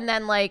go, and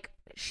then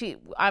she's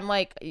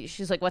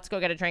like, let's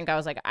go get a drink. I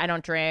was like, I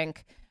don't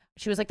drink.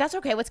 She was like, that's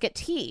okay. Let's get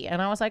tea.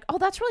 And I was like, oh,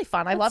 that's really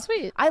fun. I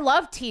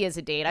love tea as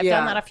a date. I've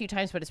done that a few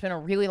times, but it's been a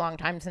really long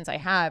time since I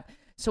have.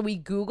 So we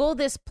Google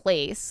this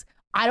place.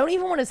 I don't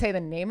even want to say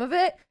the name of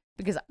it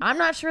because I'm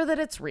not sure that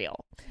it's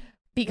real.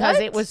 Because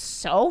it was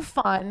so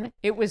fun.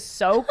 It was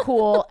so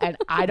cool. And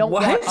I don't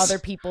want other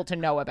people to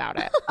know about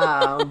it.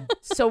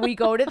 So we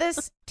go to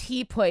this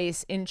tea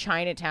place in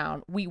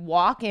Chinatown. We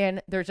walk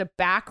in. There's a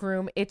back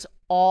room. It's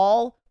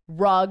all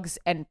rugs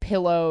and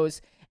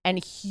pillows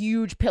and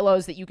huge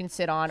pillows that you can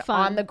sit on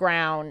the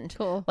ground.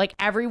 Cool. Like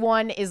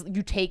everyone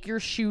you take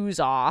your shoes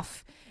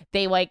off.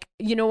 They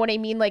you know what I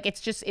mean? Like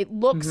it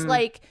looks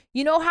like,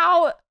 you know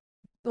how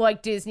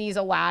like Disney's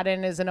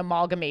Aladdin is an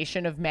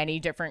amalgamation of many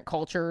different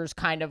cultures,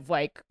 kind of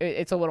like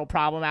it's a little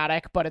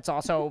problematic, but it's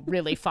also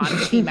really fun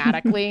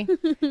thematically.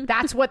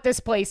 That's what this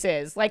place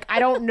is. Like, I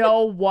don't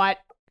know what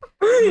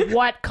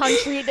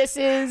country this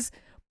is,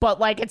 but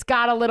like it's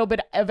got a little bit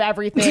of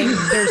everything.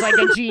 There's like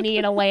a genie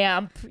and a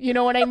lamp. You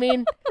know what I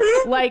mean?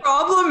 Like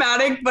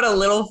problematic, but a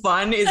little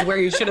fun is where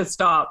you should have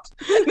stopped.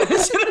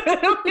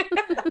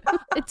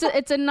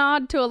 It's a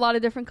nod to a lot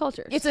of different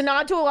cultures. It's a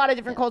nod to a lot of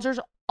different cultures.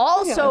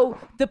 Also,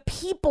 the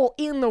people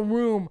in the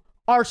room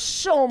are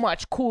so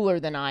much cooler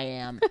than I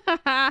am.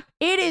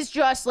 It is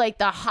just like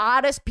the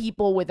hottest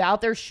people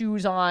without their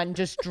shoes on,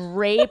 just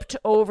draped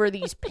over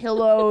these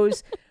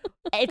pillows.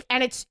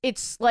 And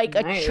it's like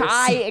a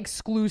chai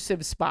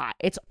exclusive spot.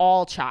 It's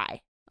all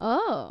chai.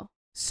 Oh.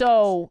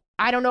 So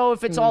I don't know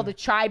if it's all the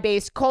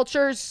chai-based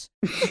cultures.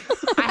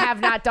 I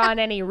have not done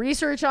any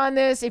research on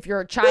this. If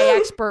you're a chai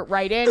expert,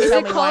 write in.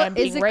 Tell me why I'm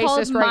being racist right now.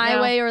 Is it called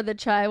My Way or the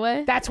Chai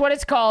Way? That's what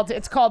it's called.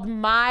 It's called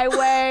My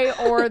Way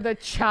or the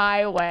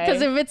Chai Way.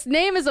 Because if its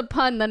name is a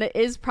pun, then it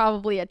is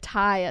probably a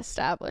Thai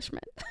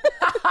establishment.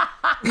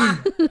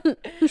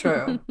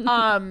 True.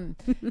 My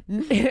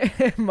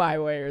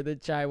Way or the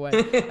Chai Way.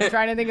 I'm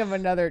trying to think of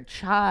another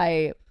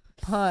chai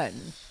pun.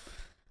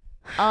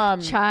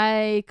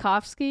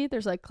 Tchaikovsky.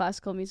 There's like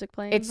classical music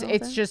playing.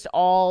 It's just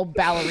all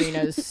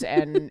ballerinas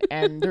and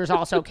there's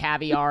also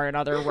caviar and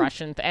other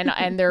Russian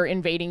and they're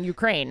invading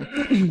Ukraine.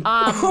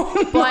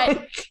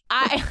 But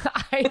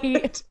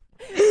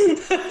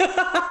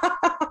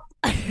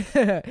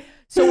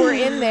so we're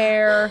in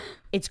there.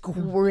 It's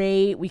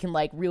great. We can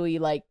like really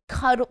like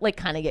cuddle, like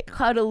kind of get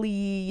cuddly.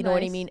 You know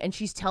what I mean? And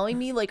she's telling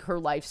me like her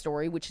life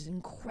story, which is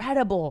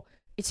incredible.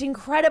 It's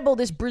incredible.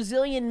 This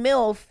Brazilian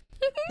MILF.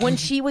 When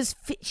she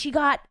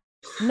got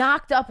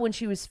knocked up when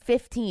she was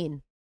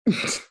 15.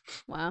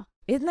 Wow.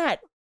 Isn't that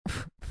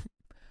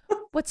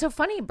what's so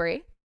funny,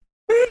 Brie?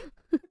 It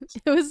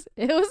was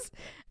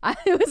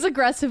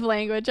aggressive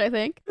language, I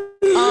think.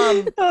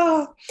 She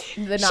got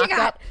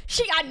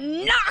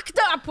knocked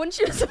up when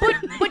she was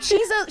but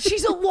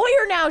she's a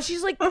lawyer now.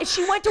 She's like,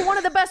 she went to one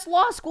of the best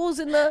law schools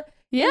in the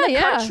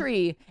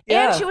country.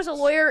 Yeah. And she was a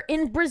lawyer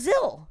in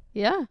Brazil.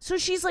 Yeah. So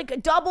she's like a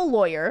double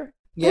lawyer.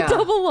 Yeah. A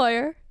double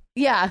lawyer.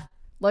 Yeah.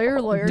 Lawyer,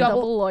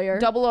 double lawyer.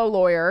 Double O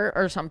lawyer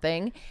or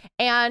something.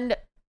 And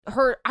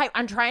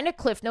I'm trying to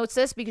Cliff Notes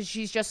this because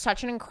she's just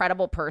such an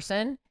incredible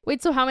person.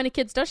 Wait, so how many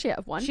kids does she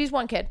have? One? She's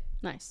one kid.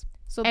 Nice.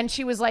 So, and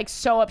she was like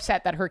so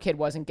upset that her kid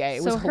wasn't gay.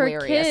 It was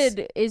hilarious. Her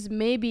kid is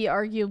maybe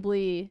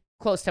arguably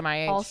close to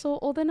my age. Also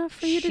old enough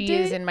for you to date? She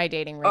is in my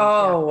dating range.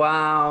 Oh,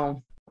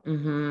 wow.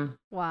 Mm-hmm.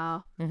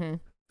 Wow.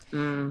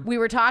 Mm. We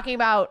were talking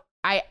about,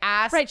 I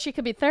asked. Right, she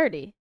could be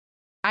 30.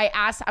 I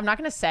asked, I'm not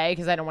going to say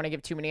because I don't want to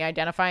give too many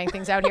identifying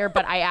things out here,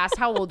 but I asked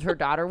how old her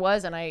daughter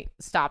was and I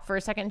stopped for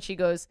a second. She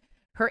goes,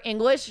 her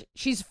English,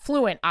 she's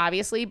fluent,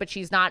 obviously, but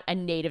she's not a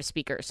native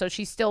speaker. So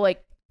she still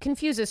like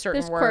confuses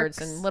certain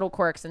words and little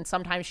quirks. And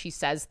sometimes she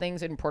says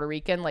things in Puerto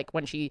Rican, like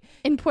when she.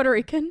 In Puerto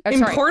Rican?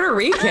 Puerto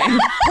Rican?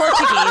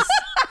 Portuguese.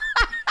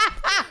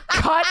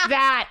 Cut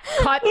that.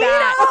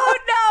 Oh,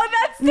 no,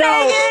 that's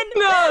staying in.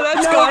 No,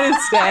 that's going to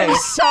stay. I'm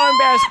so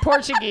embarrassed.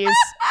 Portuguese.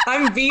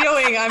 I'm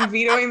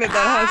vetoing that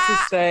has to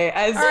stay.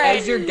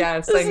 As your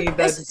guest, I need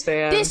that to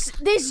stay in. This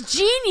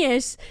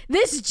genius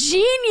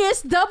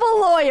double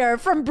lawyer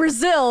from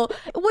Brazil.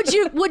 Would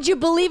you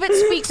believe it,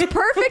 speaks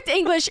perfect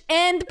English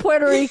and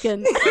Puerto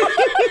Rican?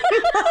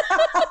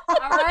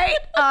 All right,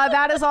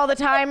 that is all the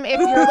time. If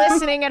you're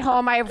listening at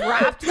home, I've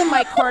wrapped the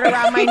mic cord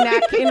around my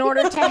neck in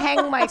order to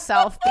hang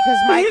myself because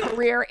my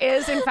career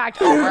is in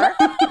fact over.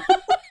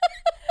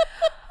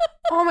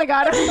 Oh my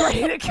God, I'm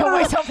ready to kill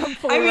myself. I'm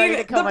fully ready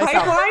to kill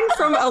myself. The pipeline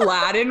from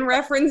Aladdin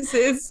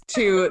references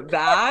to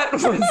that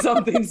was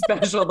something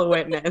special to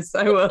witness,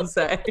 I will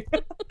say.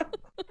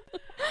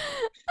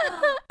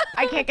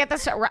 I can't get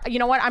this. You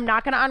know what? I'm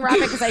not going to unwrap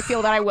it because I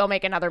feel that I will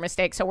make another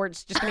mistake. So we're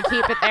just going to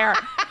keep it there.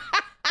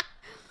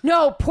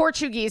 No,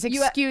 Portuguese.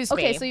 Excuse me.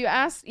 Okay, so you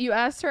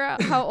asked her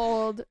how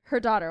old her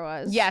daughter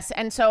was. Yes,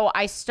 and so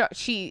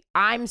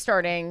I'm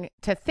starting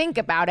to think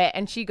about it,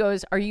 and she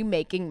goes, "Are you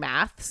making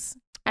maths?"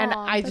 And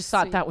I just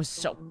thought that was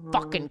so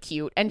fucking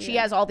cute. And she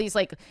has all these,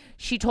 like,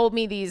 she told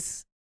me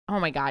these, oh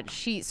my God.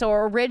 So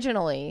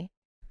originally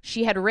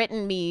she had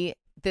written me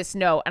this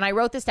note, and I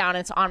wrote this down,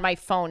 and it's on my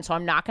phone, so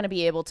I'm not going to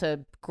be able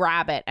to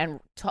grab it and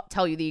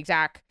tell you the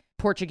exact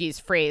Portuguese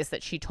phrase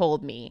that she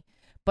told me.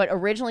 But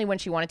originally when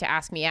she wanted to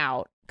ask me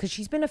out, because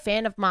she's been a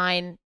fan of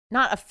mine,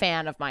 not a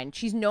fan of mine,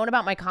 she's known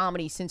about my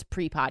comedy since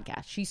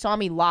pre-podcast. She saw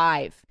me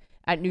live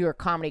at New York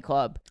Comedy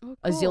Club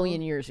a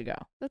zillion years ago.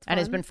 That's fun. And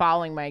has been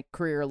following my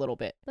career a little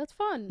bit. That's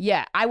fun.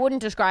 Yeah, I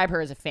wouldn't describe her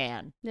as a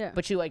fan. Yeah.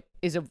 But she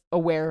is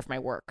aware of my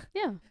work.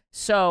 Yeah.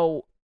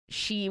 So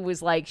she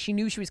was like, she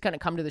knew she was going to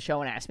come to the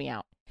show and ask me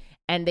out.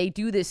 And they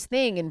do this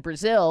thing in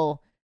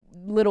Brazil.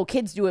 Little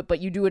kids do it,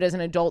 but you do it as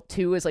an adult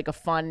too, as like a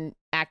fun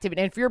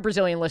activity. And if you're a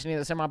Brazilian listening to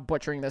this, I'm not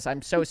butchering this.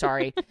 I'm so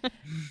sorry.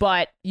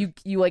 But you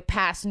like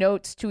pass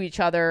notes to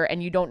each other,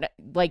 and you don't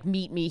like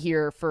meet me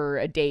here for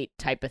a date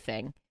type of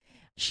thing.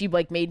 She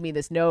like made me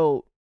this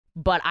note,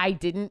 but I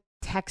didn't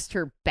text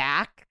her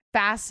back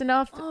fast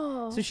enough.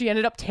 So she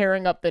ended up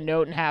tearing up the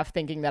note in half,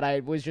 thinking that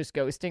I was just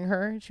ghosting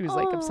her. She was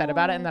like upset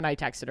about it. And then I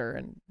texted her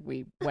and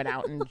we went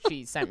out, and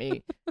she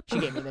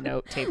gave me the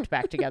note taped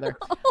back together.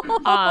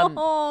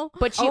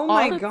 But she, oh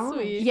my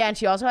God. Yeah. And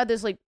she also had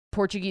this like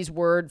Portuguese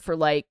word for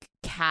like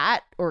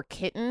cat or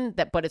kitten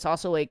but it's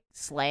also like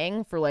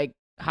slang for like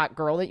hot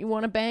girl that you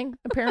want to bang,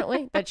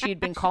 apparently, that she'd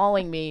been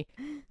calling me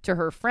to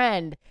her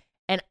friend.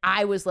 And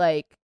I was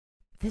like,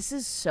 this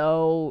is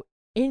so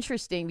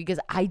interesting because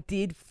I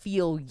did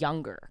feel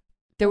younger.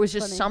 There was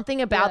just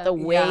something about the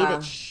way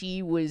that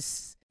she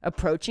was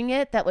approaching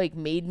it that like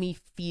made me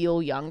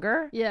feel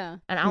younger. Yeah.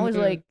 And I was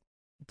like,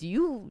 do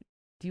you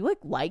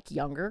like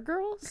younger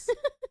girls?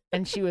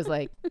 And she was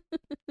like,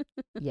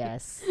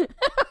 yes.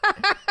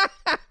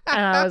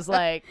 And I was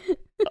like,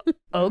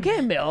 okay,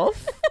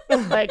 MILF.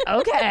 Like,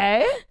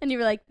 okay. And you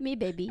were like, me,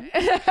 baby.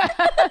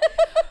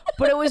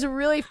 But it was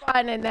really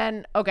fun. And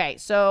then, okay,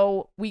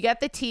 so we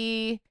get the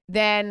tea.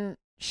 Then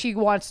she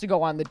wants to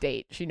go on the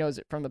date. She knows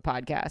it from the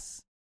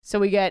podcast. So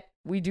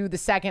we do the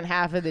second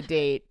half of the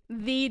date.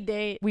 The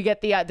date. We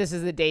get this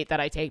is the date that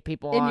I take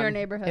people in on. your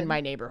neighborhood. In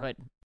my neighborhood.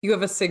 You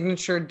have a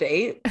signature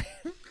date?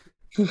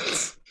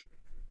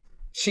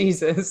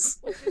 Jesus.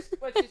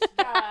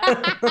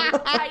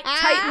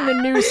 Tighten the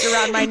noose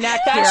around my neck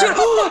here.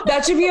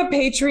 That should be a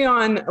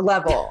Patreon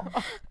level.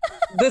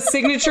 The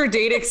signature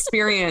date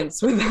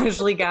experience with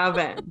Ashley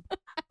Gavin.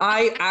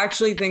 I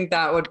actually think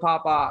that would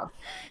pop off.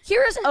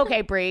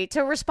 Okay, Brie,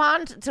 to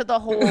respond to the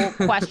whole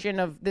question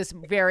of this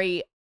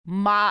very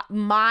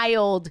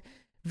mild,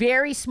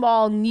 very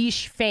small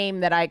niche fame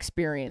that I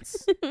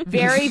experience.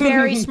 Very,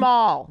 very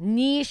small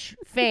niche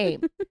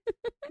fame.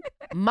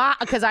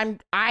 Because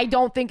I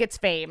don't think it's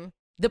fame.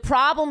 The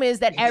problem is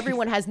that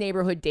everyone has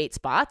neighborhood date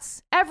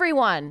spots.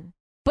 Everyone.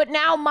 But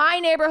now my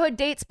neighborhood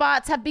date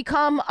spots have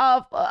become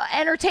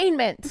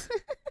entertainment.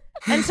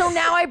 And so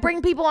now I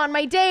bring people on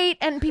my date,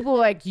 and people are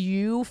like,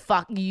 you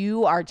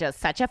are just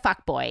such a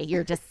fuck boy.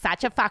 You're just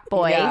such a fuck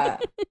boy. Yeah.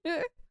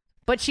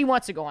 But she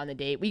wants to go on the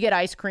date. We get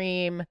ice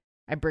cream.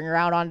 I bring her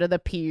out onto the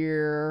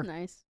pier.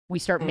 Nice. We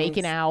start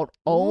making out.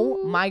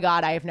 Oh my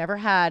God. I have never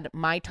had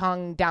my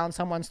tongue down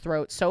someone's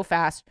throat so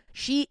fast.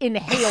 She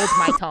inhaled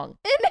my tongue.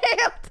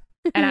 Inhaled.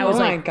 And I was oh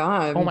my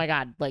God. oh my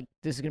God, like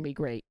this is going to be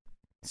great.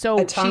 So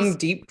a tongue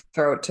deep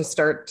throat to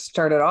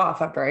start it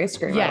off after ice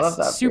cream. Yes, I love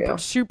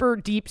that. super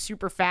deep,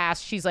 super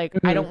fast. She's like,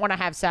 I don't want to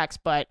have sex,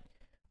 but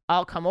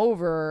I'll come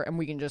over and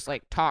we can just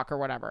like talk or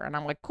whatever. And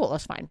I'm like, cool,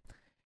 that's fine.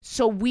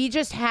 So we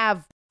just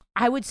have,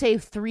 I would say,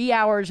 3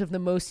 hours of the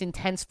most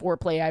intense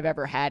foreplay I've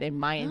ever had in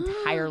my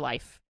entire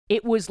life.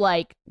 It was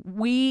like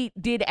we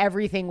did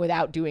everything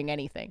without doing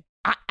anything.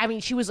 I mean,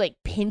 she was like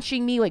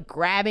pinching me, like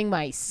grabbing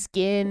my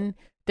skin.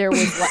 There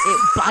was like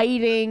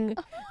biting.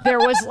 There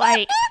was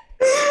like,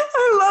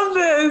 I love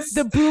this.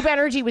 the boob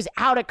energy was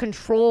out of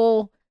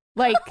control.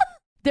 Like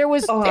there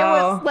was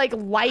like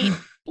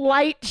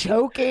light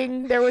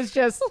choking. There was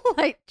just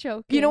light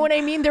choking. You know what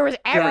I mean? There was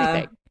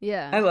everything.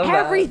 Yeah. I love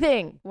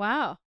everything.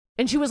 Wow.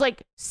 And she was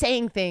like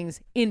saying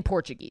things in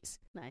Portuguese.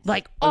 Nice.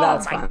 Like,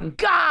 That's oh my fun.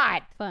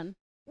 God. Fun.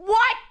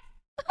 What?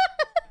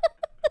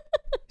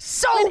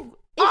 So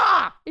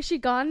Is she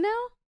gone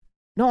now?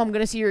 no, I'm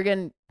gonna see her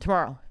again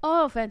tomorrow.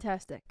 Oh,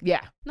 fantastic.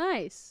 Yeah.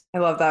 Nice. I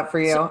love that for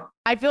you.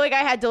 I feel like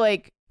I had to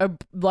like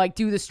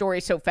do the story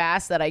so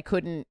fast that I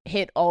couldn't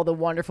hit all the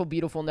wonderful,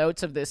 beautiful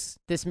notes of this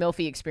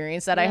MILFy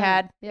experience that I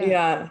had.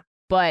 Yeah.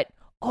 But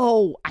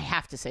I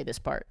have to say this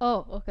part.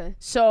 Oh, okay.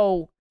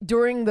 So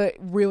during the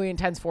really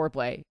intense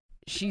foreplay,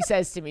 she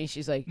says to me,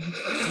 she's like, "Do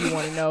you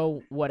want to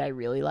know what I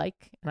really like?"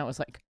 And I was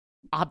like,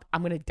 I'm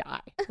gonna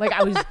die. Like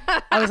I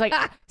was like,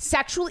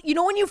 sexually. You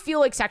know when you feel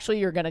like sexually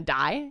you're gonna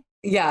die?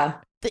 Yeah.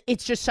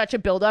 It's just such a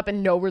buildup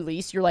and no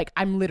release. You're like,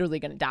 I'm literally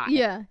gonna die.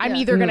 Yeah. I'm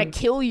either gonna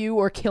kill you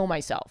or kill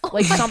myself.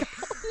 Like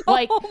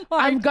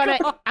I'm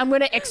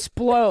gonna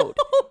explode.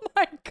 Oh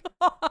my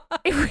god.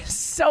 It was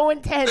so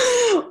intense.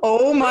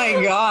 Oh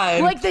my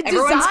God. Like the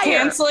Everyone's desire.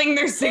 canceling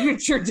their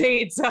signature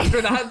dates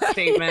after that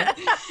statement.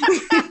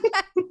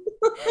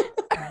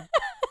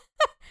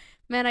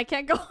 Man, I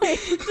can't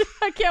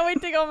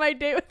wait to go on my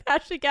date with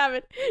Ashley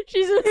Gavin.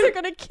 She's either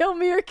gonna kill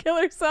me or kill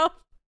herself.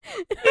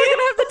 We're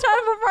gonna have the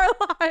time of our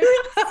lives.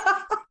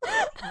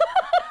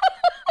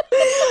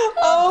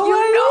 Oh,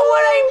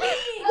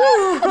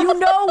 You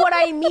know what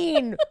I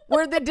mean.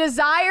 Where the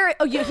desire.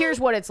 Here's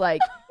what it's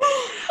like.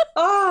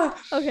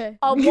 Okay.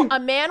 A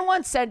man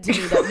once said to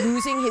me that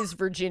losing his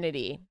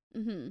virginity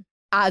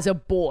as a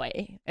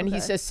boy, and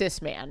he's a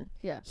cis man,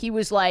 he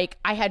was like,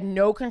 I had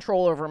no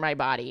control over my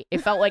body. It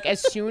felt like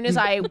as soon as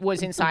I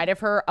was inside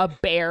of her, a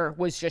bear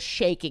was just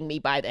shaking me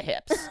by the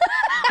hips.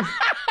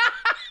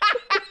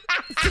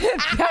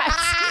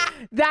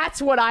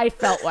 That's what I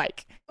felt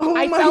like.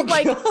 I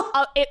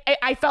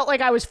felt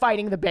like I was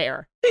fighting the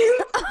bear.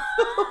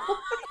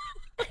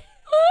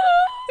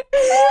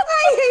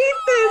 I hate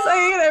this. I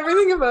hate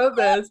everything about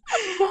this.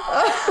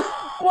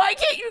 Why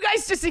can't you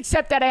guys just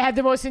accept that I had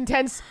the most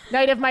intense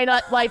night of my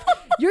life?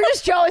 You're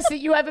just jealous that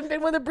you haven't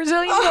been with a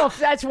Brazilian MILF.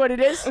 That's what it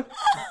is.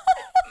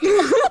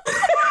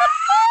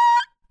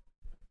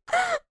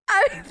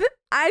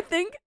 I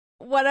think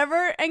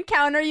whatever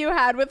encounter you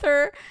had with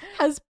her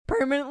has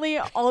permanently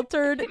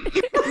altered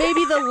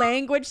maybe the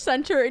language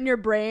center in your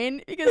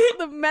brain, because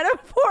the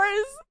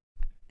metaphors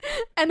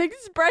and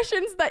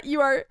expressions that you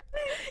are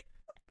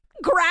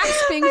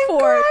grasping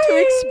for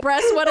to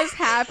express what has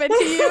happened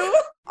to you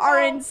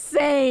are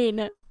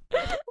insane.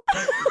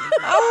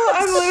 Oh,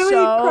 I'm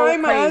literally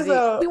crying my eyes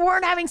out. We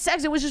weren't having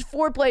sex. It was just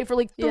foreplay for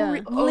like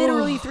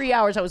literally 3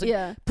 hours. I was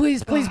like,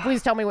 please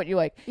tell me what you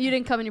like. You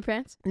didn't come in your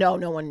pants? No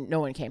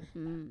one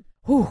came.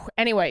 Whew.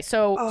 Anyway,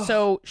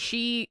 so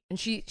she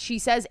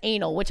says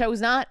anal, which I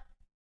was not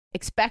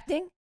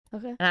expecting.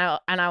 Okay.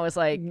 And I was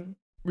like,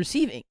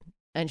 receiving,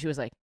 and she was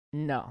like,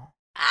 no.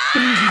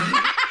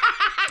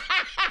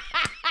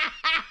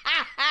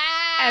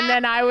 And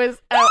then I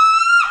was,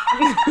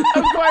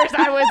 of course,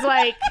 I was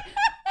like,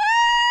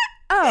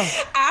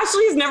 oh.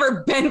 Ashley's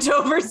never bent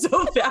over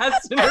so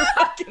fast in her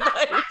fucking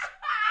life.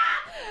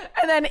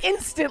 And then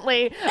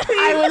instantly,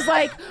 I was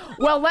like,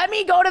 well, let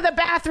me go to the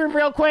bathroom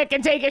real quick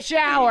and take a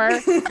shower.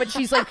 But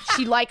she's like,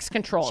 she likes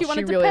control. She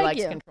really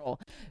likes control.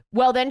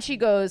 Well, then she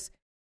goes,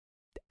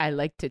 I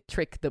like to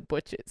trick the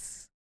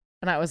butches.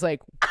 And I was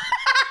like,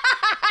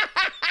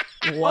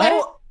 what?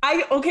 Oh,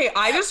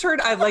 I just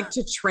heard I'd like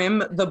to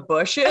trim the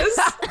bushes.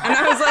 And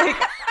I was like,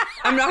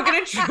 I'm not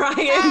going to try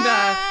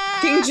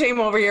and king shame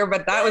over here,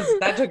 but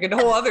that took a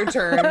whole other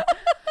turn.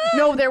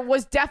 No, there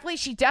was definitely,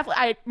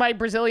 my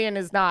Brazilian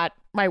is not,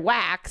 my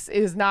wax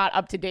is not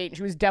up to date.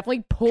 She was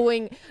definitely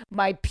pulling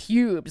my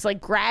pubes, like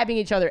grabbing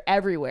each other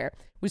everywhere.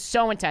 It was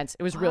so intense.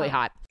 It was really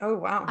hot. Oh,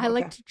 wow. I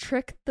like to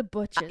trick the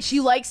butches.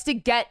 She likes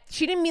to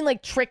she didn't mean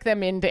like trick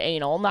them into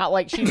anal, not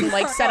like she didn't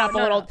like set up a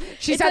little,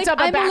 she sets up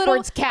a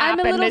backwards cap.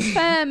 I'm a little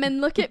femme and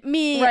look at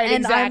me, right,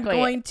 and exactly. I'm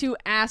going to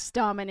ass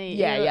dominate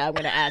you. Yeah, I'm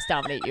going to ass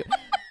dominate you.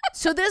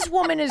 So this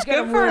woman is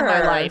going to ruin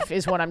my life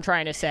is what I'm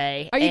trying to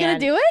say. Are you going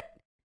to do it?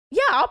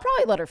 Yeah, I'll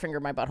probably let her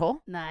finger my butthole.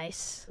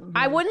 Nice.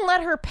 I wouldn't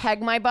let her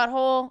peg my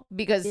butthole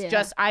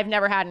because I've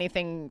never had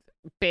anything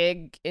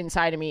big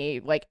inside of me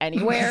like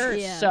anywhere.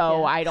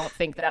 I don't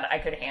think that I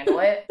could handle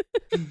it.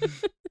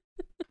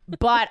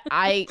 But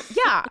What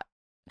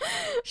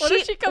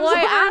if she comes over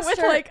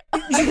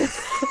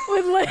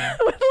with like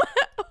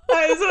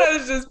That's what I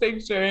was just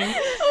picturing.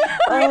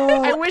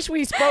 I wish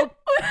we spoke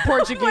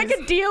Portuguese. like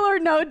a Deal or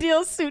No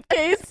Deal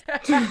suitcase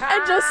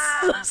and just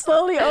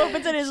slowly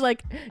opens it and is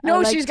like,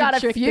 no, she's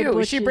got a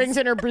few. She brings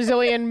in her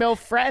Brazilian MILF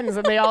friends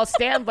and they all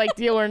stand like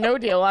Deal or No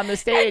Deal on the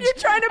stage. And you're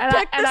trying to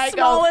pick the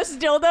smallest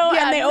dildo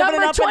and they open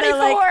it up 24.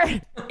 And they're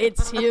like,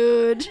 it's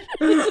huge.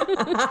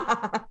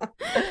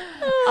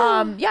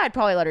 I'd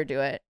probably let her do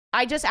it.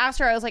 I just asked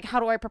her, I was like,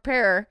 how do I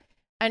prepare?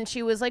 And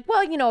she was like,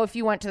 well, if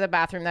you went to the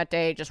bathroom that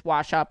day, just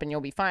wash up and you'll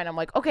be fine. I'm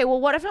like, okay,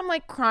 well, what if I'm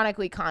like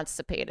chronically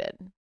constipated?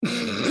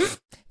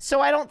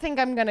 So I don't think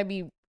I'm going to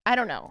be, I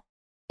don't know.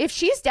 If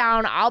she's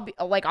down,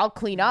 I'll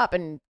clean up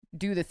and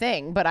do the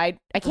thing, but I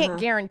can't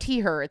guarantee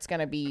her it's going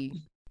to be,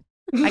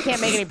 I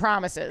can't make any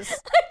promises.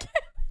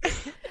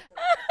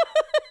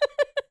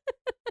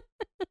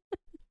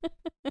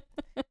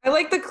 I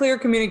like the clear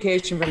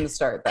communication from the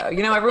start, though.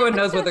 You know, everyone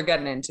knows what they're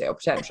getting into,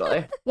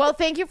 potentially. Well,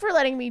 thank you for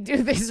letting me do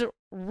this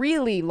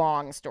really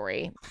long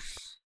story.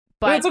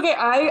 But it's okay.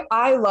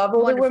 I love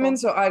older Wonderful. women,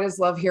 so I just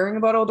love hearing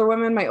about older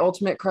women. My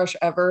ultimate crush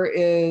ever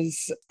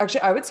is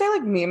actually, I would say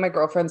like me and my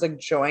girlfriend's like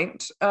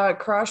joint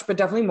crush, but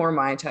definitely more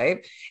my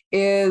type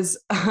is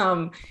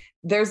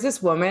there's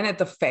this woman at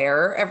the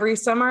fair every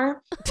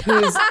summer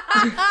who's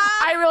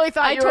I really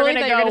thought I you totally were thought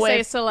going you to were go gonna say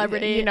with,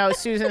 celebrity. you know,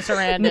 Susan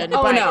Sarandon.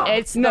 Oh, but no,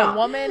 it's no. the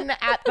woman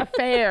at the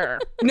fair.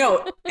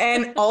 no,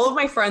 and all of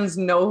my friends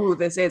know who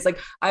this is. Like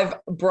I've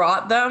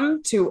brought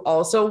them to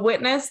also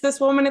witness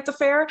this woman at the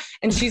fair,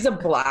 and she's a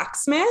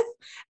blacksmith,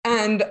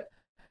 and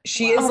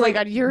she is Oh my like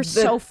God, you're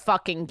so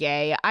fucking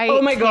gay. I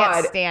Oh my can't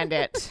God. stand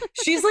it.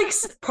 she's like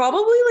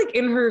probably like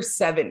in her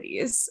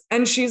 70s,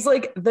 and she's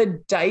like the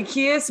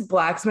dykiest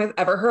blacksmith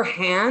ever. Her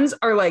hands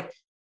are like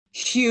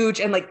huge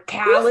and like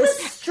callous.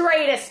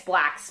 Straightest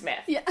blacksmith?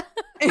 Yeah.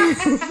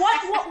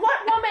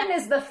 What woman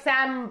is the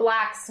femme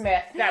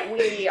blacksmith that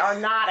we are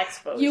not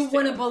exposed You to?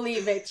 wouldn't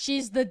believe it.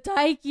 She's the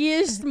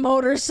dykiest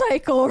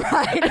motorcycle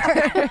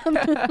rider.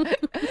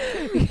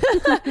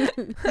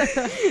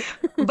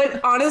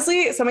 But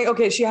honestly, something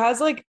okay, she has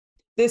like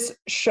this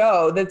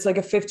show that's like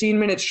a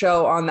 15-minute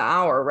show on the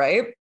hour,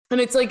 right? And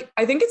it's like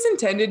I think it's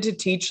intended to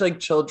teach like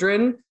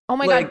children Oh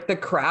my like God. the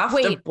craft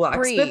Wait, of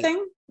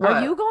blacksmithing. Are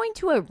What? you going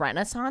to a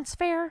Renaissance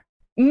fair?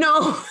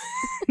 No,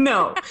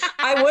 no.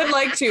 I would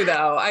like to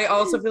though. I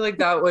also feel like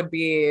that would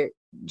be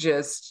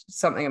just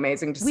something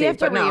amazing to see. We have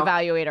to but no,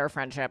 reevaluate our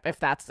friendship if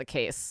that's the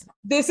case.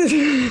 this is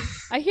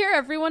I hear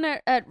everyone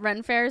at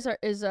Ren fairs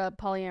is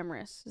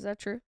polyamorous. Is that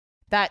true?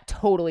 That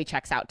totally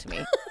checks out to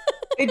me.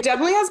 it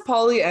definitely has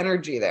poly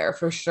energy there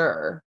for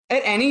sure.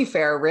 At any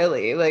fair,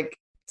 really, like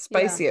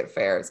spicy at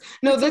fairs.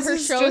 No, So this her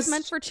is show just is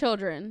meant for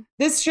children.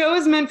 this show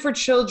is meant for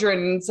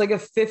children. It's like a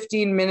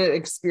 15-minute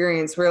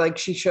experience where like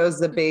she shows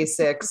the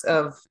basics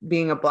of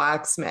being a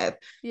blacksmith.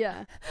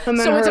 Yeah. And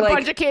then So it's her, a like,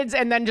 bunch of kids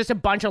and then just a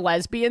bunch of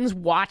lesbians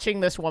watching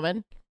this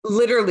woman.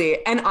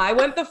 literally. And I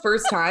went the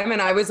first time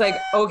and I was like,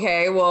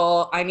 okay,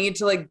 well, I need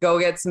to like go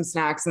get some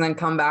snacks and then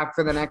come back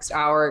for the next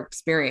hour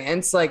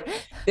experience. Like,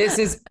 this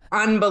is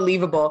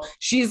unbelievable.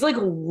 She's like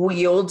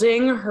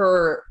wielding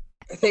her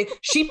thing.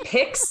 She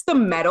picks the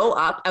metal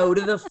up out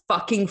of the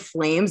fucking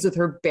flames with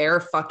her bare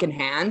fucking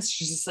hands.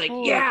 She's just like,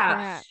 Holy yeah,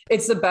 crap.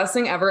 it's the best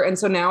thing ever. And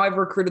so now I've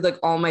recruited like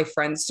all my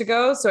friends to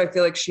go. So I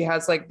feel like she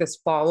has like this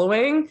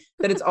following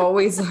that it's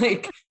always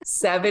like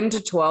 7 to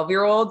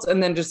 12-year-olds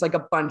and then just like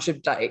a bunch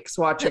of dykes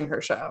watching her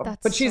show.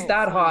 That's But she's so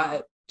that funny.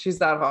 hot. She's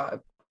that hot.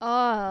 Oh,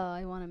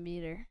 I want to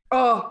meet her.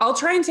 Oh, I'll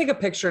try and take a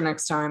picture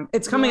next time.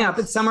 It's coming up.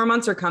 Yes. It's summer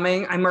months are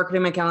coming. I'm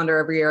marketing my calendar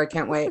every year. I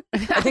can't wait.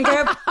 I think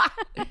I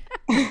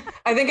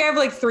have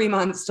like 3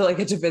 months till I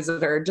get to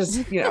visit her.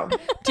 Just, you know.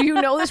 Do you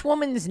know this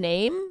woman's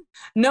name?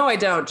 No, I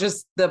don't.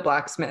 Just the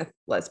blacksmith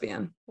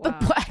lesbian. The Wow.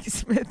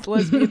 blacksmith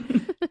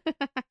lesbian.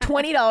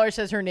 $20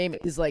 says her name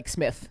is like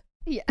Smith.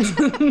 Yeah.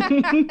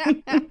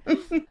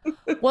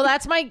 Well,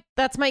 that's my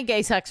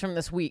gay sex from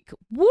this week.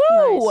 Woo!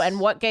 Nice. And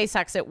what gay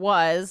sex it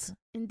was.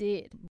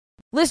 Indeed.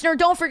 Listener,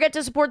 don't forget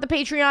to support the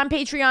Patreon,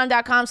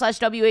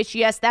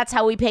 patreon.com/WHGS. That's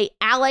how we pay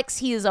Alex.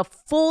 He is a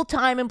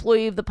full-time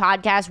employee of the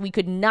podcast. We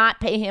could not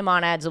pay him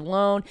on ads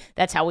alone.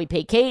 That's how we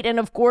pay Kate. And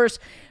of course,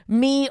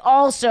 me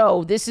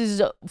also. This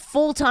is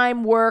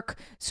full-time work.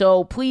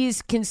 So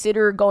please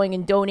consider going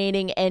and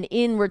donating. And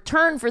in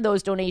return for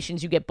those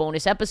donations, you get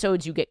bonus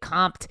episodes. You get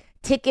comped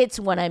tickets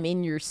when I'm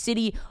in your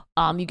city.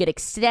 You get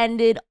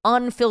extended,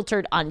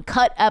 unfiltered,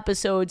 uncut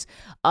episodes,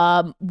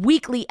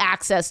 weekly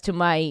access to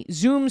my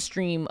Zoom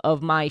stream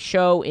of my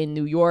show in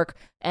New York,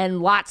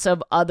 and lots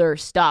of other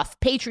stuff.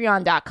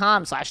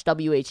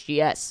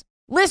 Patreon.com/WHGS.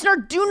 Listener,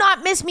 do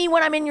not miss me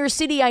when I'm in your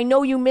city. I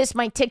know you miss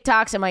my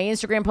TikToks and my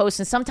Instagram posts,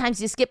 and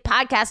sometimes you skip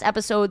podcast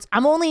episodes.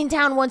 I'm only in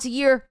town once a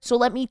year, so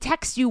let me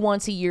text you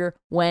once a year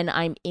when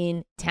I'm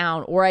in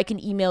town. Or I can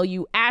email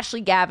you,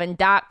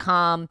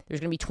 ashleygavin.com.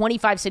 There's going to be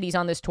 25 cities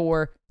on this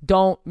tour.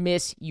 Don't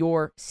miss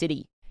your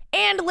city.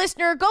 And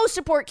listener, go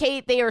support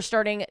Kate. They are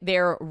starting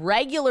their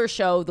regular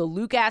show, the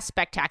Lucas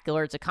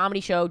Spectacular. It's a comedy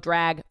show,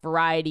 drag,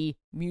 variety,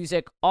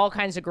 music, all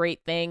kinds of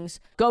great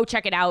things. Go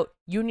check it out.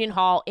 Union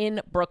Hall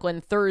in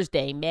Brooklyn,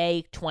 Thursday,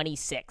 May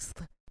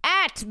 26th.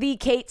 At the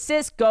Kate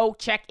Sis, go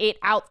check it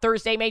out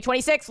Thursday, May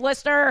 26th,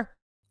 listener.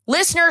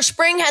 Listener,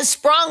 spring has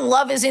sprung,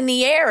 love is in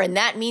the air, and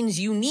that means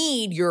you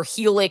need your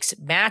Helix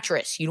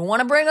mattress. You don't want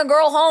to bring a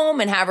girl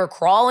home and have her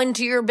crawl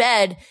into your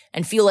bed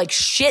and feel like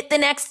shit the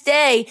next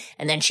day,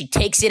 and then she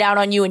takes it out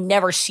on you and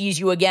never sees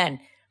you again.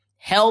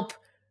 Help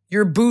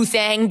your boo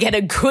thang get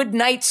a good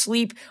night's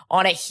sleep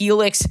on a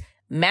Helix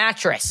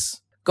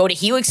mattress. Go to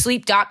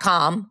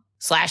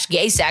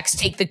helixsleep.com/gaysex,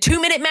 take the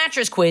 2-minute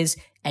mattress quiz,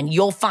 and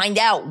you'll find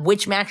out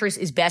which mattress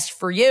is best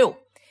for you.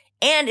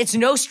 And it's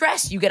no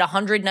stress. You get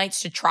 100 nights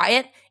to try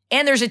it,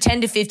 and there's a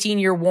 10 to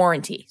 15-year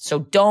warranty. So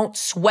don't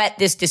sweat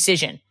this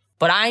decision.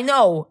 But I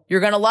know you're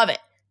going to love it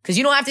because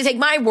you don't have to take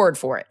my word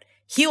for it.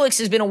 Helix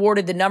has been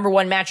awarded the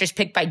 #1 mattress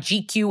picked by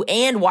GQ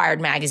and Wired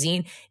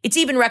Magazine. It's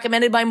even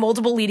recommended by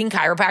multiple leading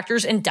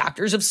chiropractors and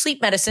doctors of sleep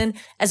medicine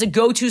as a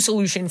go-to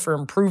solution for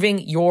improving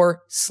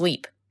your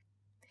sleep.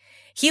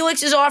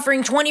 Helix is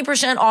offering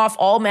 20% off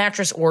all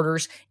mattress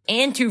orders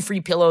and 2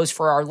 free pillows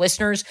for our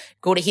listeners.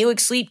 Go to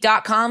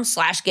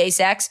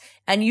helixsleep.com/gaysex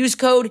and use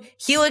code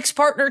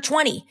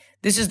HelixPartner20.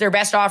 This is their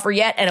best offer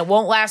yet, and it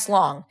won't last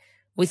long.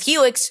 With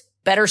Helix,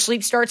 better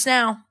sleep starts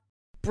now.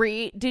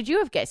 Brie, did you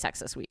have gay sex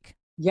this week?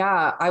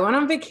 Yeah, I went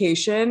on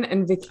vacation,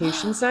 and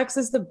vacation sex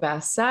is the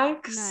best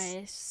sex.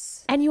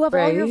 Nice. And you have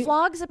all your Right?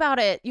 vlogs about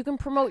it. You can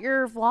promote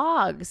your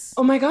vlogs.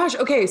 Oh my gosh.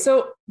 Okay,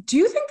 so do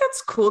you think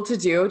that's cool to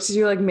do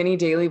like mini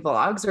daily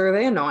vlogs, or are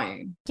they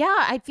annoying? Yeah,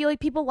 I feel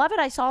like people love it.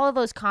 I saw all of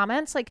those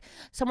comments. Like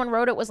someone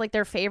wrote it was like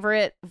their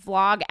favorite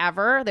vlog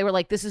ever. They were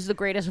like, this is the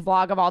greatest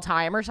vlog of all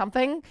time or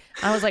something.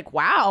 I was like,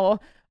 wow.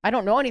 I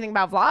don't know anything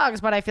about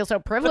vlogs, but I feel so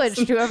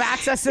privileged to have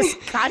access to this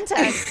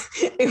content.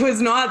 It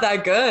was not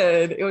that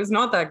good. It was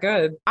not that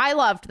good. I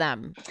loved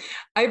them.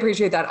 I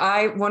appreciate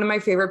that. One of my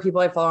favorite people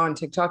I follow on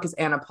TikTok is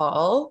Anna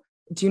Paul.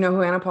 Do you know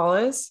who Anna Paul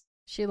is?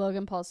 She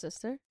Logan Paul's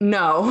sister.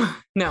 No.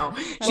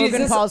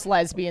 Logan Paul's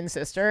lesbian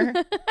sister.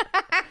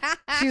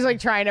 She's like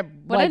trying to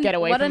get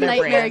away what from a their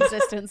nightmare brand.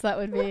 existence that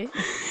would be.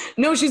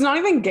 No, she's not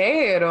even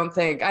gay, I don't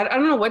think. I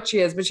don't know what she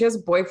is, but she has a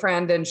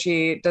boyfriend and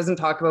she doesn't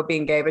talk about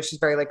being gay, but she's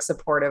very like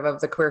supportive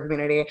of the queer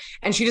community.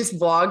 And she just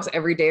vlogs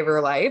every day of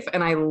her life.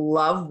 And I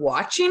love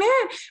watching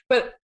it.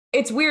 But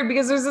it's weird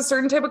because there's a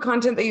certain type of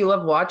content that you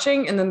love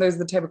watching, and then there's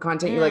the type of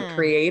content you like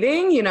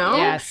creating, you know?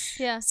 Yes.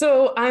 Yeah.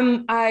 So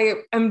I'm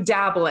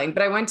dabbling,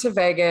 but I went to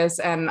Vegas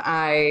and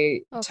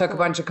I took a cool.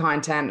 bunch of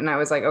content and I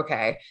was like,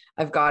 okay,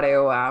 I've got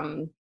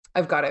to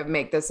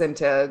make this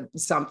into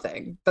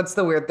something. That's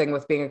the weird thing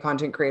with being a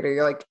content creator.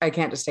 You're like, I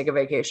can't just take a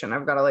vacation.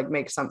 I've got to like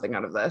make something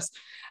out of this.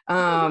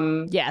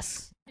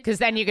 Yes. Because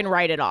then you can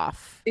write it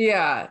off.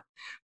 Yeah.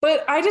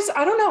 But I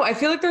don't know. I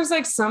feel like there's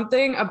like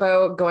something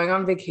about going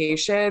on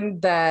vacation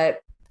that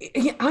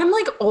I'm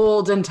like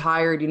old and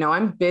tired, you know,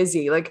 I'm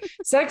busy. Like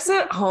sex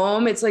at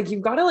home, it's like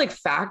you've got to like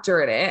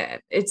factor it in.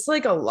 It's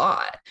like a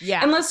lot.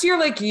 Yeah. Unless you're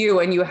like you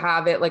and you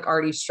have it like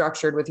already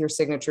structured with your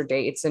signature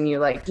dates and you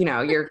like, you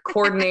know, you're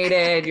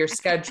coordinated, you're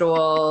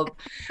scheduled.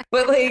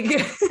 But like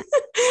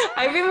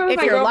I've been with If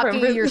my you're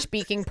girlfriend lucky, for- you're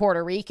speaking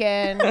Puerto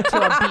Rican to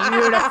a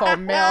beautiful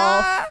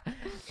MILF.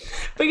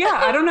 But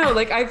yeah, I don't know.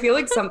 Like, I feel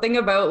like something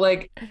about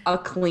like a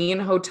clean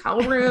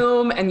hotel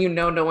room and you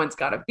know, no one's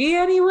got to be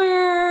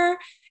anywhere.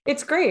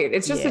 It's great.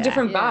 It's just a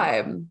different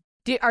vibe.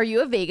 Are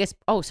you a Vegas?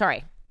 Oh,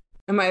 sorry.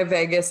 Am I a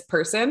Vegas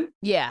person?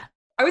 Yeah.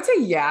 I would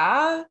say,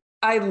 yeah,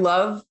 I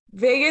love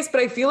Vegas,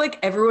 but I feel like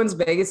everyone's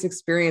Vegas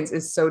experience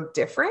is so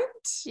different.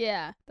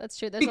 Yeah, that's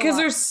true. Because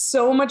there's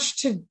so much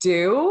to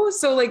do.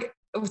 So like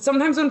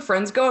sometimes when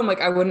friends go, I'm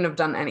like, I wouldn't have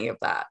done any of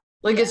that.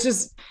 Like, it's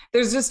just,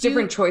 there's just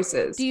different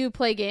choices. Do you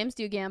play games?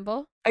 Do you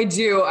gamble? I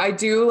do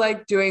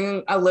like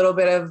doing a little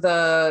bit of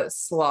the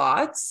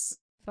slots.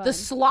 Fun. The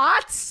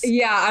slots?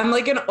 Yeah, I'm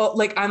like an old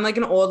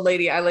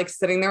lady. I like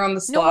sitting there on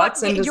the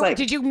slots and just like,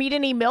 Did you meet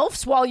any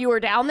MILFs while you were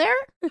down there?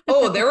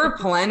 oh, there were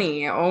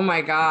plenty. Oh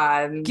my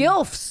God.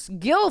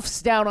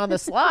 Gilfs down on the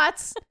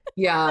slots.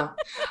 Yeah.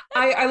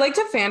 I like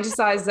to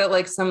fantasize that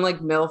like some like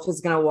MILF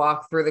is going to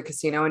walk through the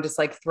casino and just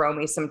like throw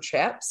me some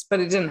chips, but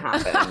it didn't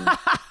happen.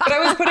 But I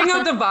was putting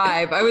out the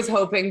vibe. I was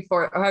hoping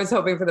for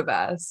the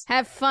best.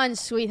 Have fun,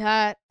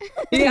 sweetheart.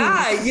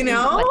 Yeah, you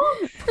know?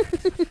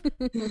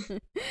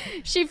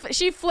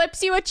 She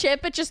flips you a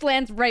chip. It just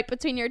lands right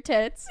between your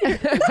tits. Oh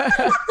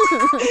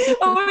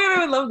my God, I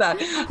would love that.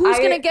 Who's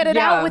going to get it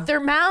out with their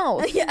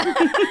mouth?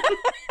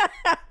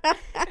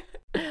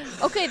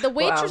 Okay, the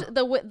waitress,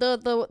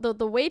 Wow.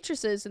 the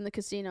waitresses in the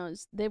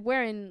casinos, they're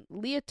wearing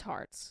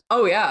leotards.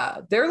 Oh yeah,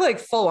 they're like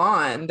full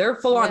on. They're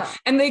full on,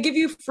 and they give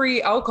you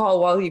free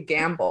alcohol while you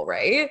gamble,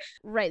 right?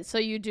 Right, so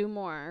you do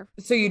more.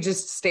 So you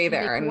just stay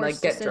there Make and worse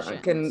like get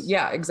drunk and decisions.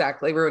 yeah,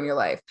 exactly, ruin your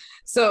life.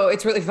 So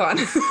it's really fun.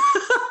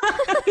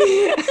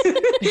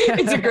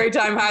 It's a great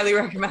time. Highly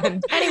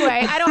recommend.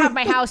 Anyway, I don't have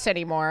my house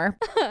anymore.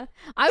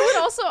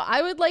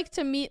 I would like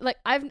to meet like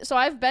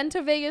I've been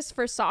to Vegas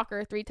for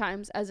soccer 3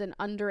 times as an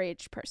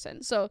underage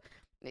person. So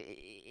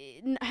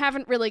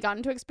haven't really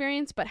gotten to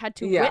experience, but had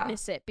to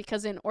witness it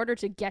because in order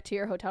to get to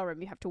your hotel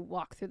room, you have to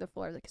walk through the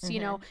floor of the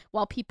casino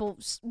while people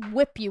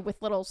whip you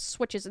with little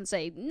switches and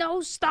say,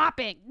 no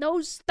stopping, no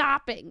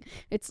stopping.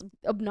 It's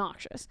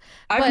obnoxious.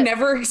 I've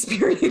never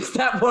experienced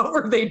that. What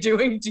were they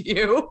doing to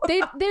you?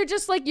 They're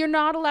just like, you're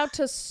not allowed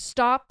to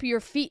stop your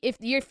feet.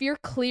 If you're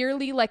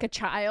clearly like a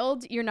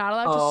child, you're not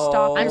allowed to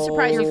stop. I'm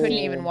surprised you your couldn't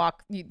feet. even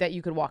that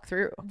you could walk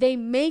through. They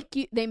make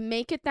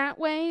it that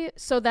way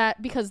so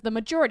that because the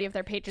majority of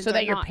their patrons So are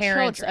that your not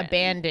parents children.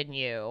 abandon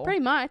you. Pretty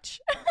much.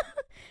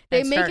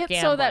 They And make start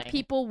it so that gambling.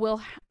 people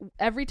will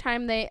every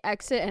time they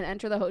exit and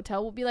enter the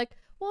hotel will be like,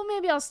 well,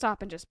 maybe I'll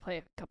stop and just play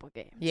a couple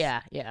games. Yeah.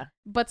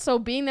 But so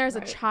being there as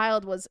a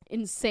child was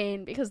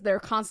insane because they're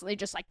constantly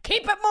just like,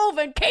 keep it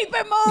moving, keep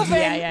it moving.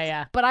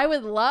 Yeah. But I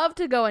would love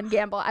to go and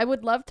gamble. I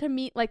would love to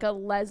meet like a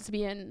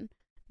lesbian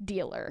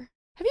dealer.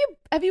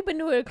 Have you been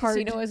to a card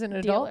casino as an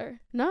adult?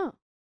 dealer. No.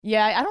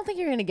 Yeah, I don't think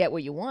you're gonna get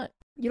what you want.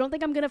 You don't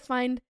think I'm going to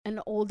find an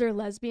older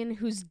lesbian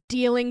who's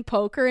dealing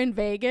poker in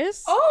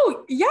Vegas?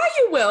 Oh, yeah,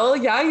 you will.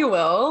 Yeah, you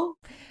will.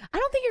 I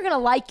don't think you're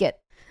gonna like it.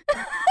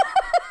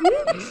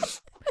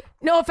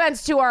 No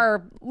offense to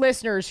our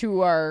listeners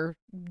who are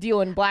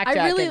dealing blackjack.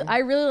 I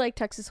really like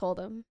Texas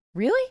Hold'em.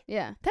 Really?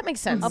 Yeah. That makes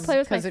sense. I'll play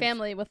with my 'Cause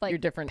family with you're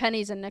like different.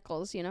 pennies and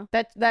nickels, you know?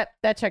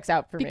 That checks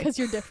out for me. Because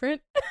you're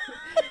different.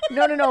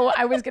 No.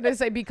 I was gonna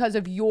say because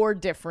of you're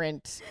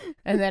different,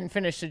 and then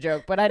finish the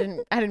joke, but I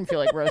didn't feel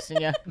like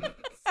roasting you.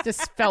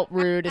 Just felt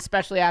rude,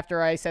 especially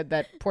after I said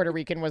that Puerto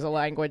Rican was a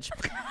language.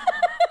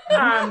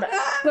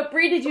 But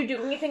Brie, did you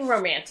do anything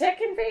romantic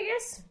in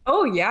Vegas?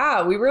 Oh,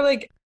 yeah. We were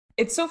like,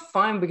 it's so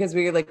fun because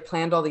we like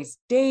planned all these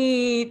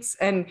dates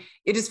and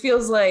it just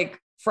feels like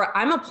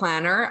I'm a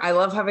planner. I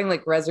love having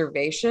like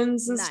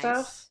reservations and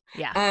stuff.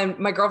 Yeah. And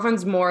my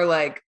girlfriend's more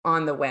like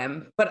on the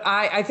whim, but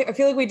I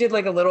feel like we did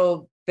like a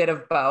little bit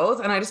of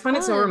both. And I just find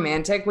it so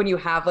romantic when you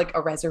have like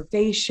a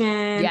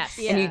reservation Yes.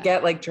 and you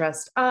get like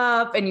dressed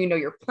up and you know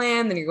your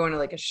plan, then you're going to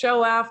like a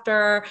show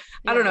after.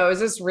 I don't know. It was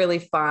just really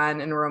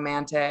fun and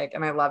romantic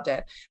and I loved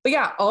it. But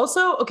yeah,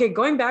 also, okay,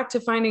 going back to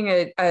finding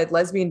a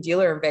lesbian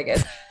dealer in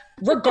Vegas.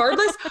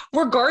 Regardless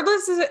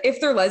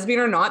if they're lesbian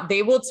or not,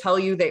 they will tell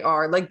you they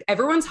are. Like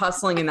everyone's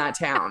hustling in that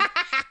town.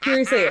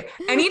 Seriously.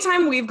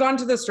 Anytime we've gone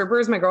to the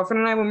strippers, my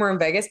girlfriend and I, when we're in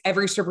Vegas,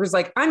 every stripper's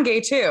like, I'm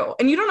gay too.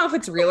 And you don't know if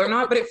it's real or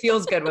not, but it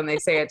feels good when they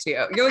say it to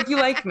you. You're like, you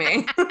like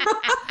me.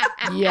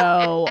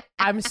 Yo,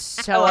 I'm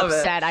so I love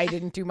upset I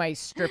didn't do my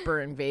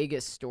stripper in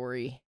Vegas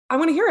story. I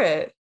want to hear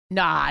it.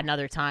 Nah,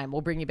 another time.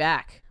 We'll bring you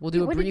back. We'll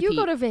do a When repeat. did you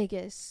go to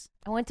Vegas?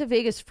 I went to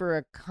Vegas for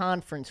a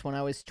conference when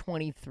I was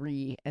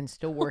 23 and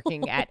still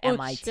working at Oh,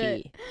 MIT.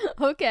 shit.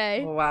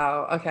 Okay.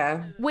 Wow. Okay.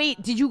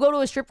 Wait, did you go to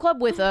a strip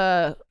club with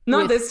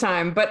Not this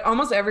time, but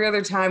almost every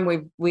other time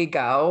we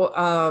go.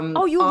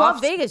 Oh, you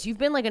love Vegas. You've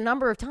been like a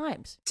number of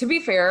times. To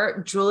be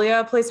fair,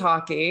 Julia plays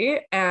hockey,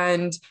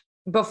 and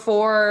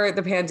before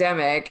the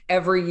pandemic,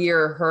 every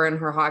year her and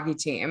her hockey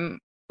team,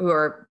 who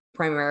are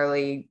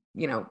primarily,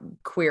 you know,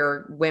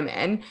 queer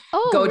women,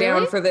 go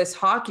down for this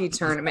hockey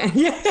tournament.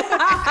 Yeah.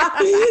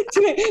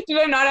 Did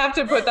I not have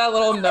to put that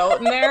little note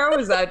in there?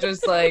 Was that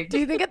just like, Do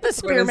you think at the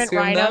Spearmint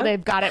Rhino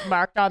they've got it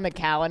marked on the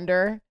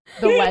calendar?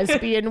 The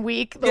lesbian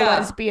week, the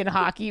lesbian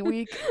hockey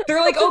week.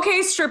 They're like,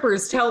 okay,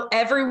 strippers, tell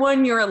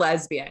everyone you're a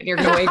lesbian. You're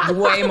going to make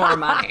way more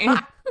money.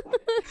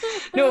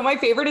 No, my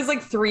favorite is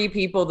like 3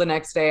 people the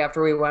next day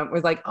after we went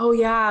was like, oh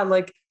yeah,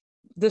 like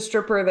the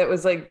stripper that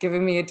was like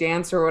giving me a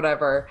dance or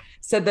whatever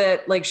said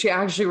that like she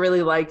actually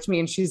really liked me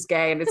and she's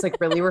gay and it's like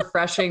really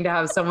refreshing to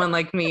have someone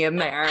like me in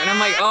there. And I'm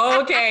like,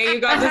 oh, okay, you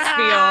got the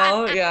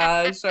spiel.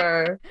 Yeah,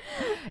 sure.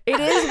 It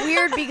is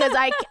weird because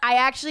I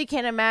actually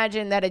can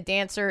imagine that a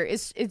dancer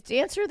is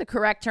dancer the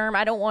correct term?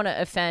 I don't want to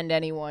offend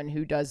anyone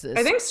who does this.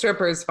 I think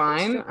stripper's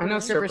fine. I know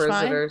strippers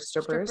that are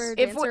strippers.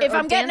 If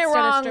I'm getting it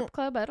wrong, strip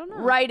club, I don't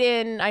know. Right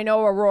in. I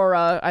know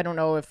Aurora. I don't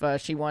know if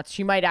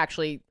she might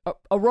actually.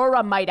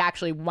 Aurora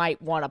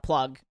might want to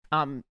plug.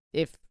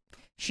 If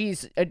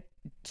she's a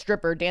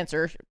stripper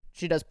dancer,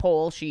 she does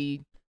pole.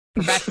 She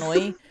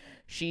professionally.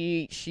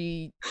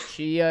 she's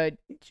an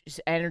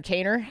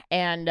entertainer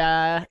and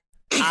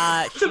she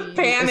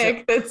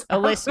panic. That's a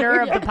listener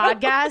of the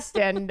podcast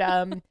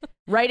and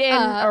right in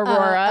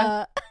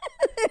Aurora.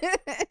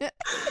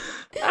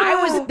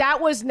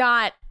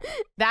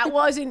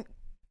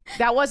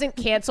 That wasn't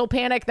cancel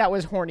panic. That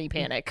was horny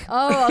panic.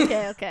 Oh,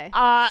 okay.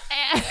 Got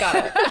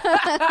it.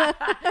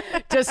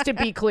 Just to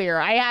be clear,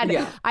 I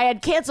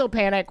had cancel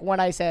panic when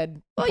I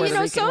said Puerto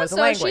Rican was a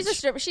language. She's a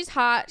stripper. She's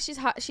hot.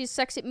 She's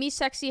sexy. Me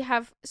sexy.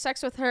 Have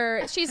sex with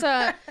her. She's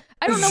a.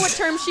 I don't know what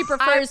term she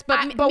prefers, but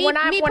when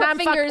I'm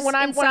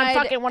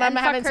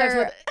having sex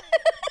with.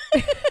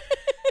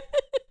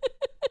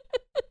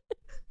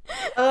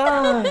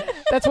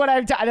 That's what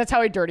I've done. That's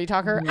how I dirty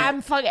talk her.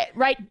 I'm fucking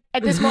right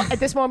at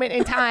this moment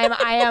in time.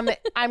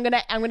 I'm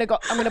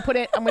gonna put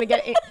it. I'm gonna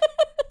get it.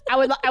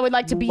 I would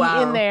like to be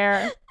in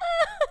there.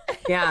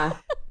 Yeah,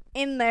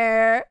 in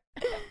there.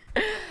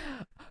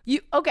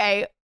 You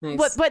okay?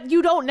 Nice. But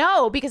you don't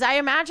know because I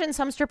imagine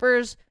some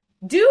strippers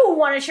do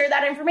want to share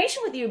that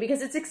information with you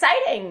because it's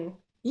exciting.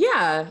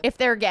 Yeah, if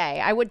they're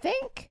gay, I would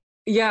think.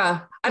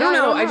 Yeah, I don't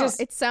know.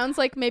 It sounds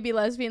like maybe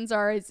lesbians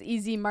are as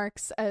easy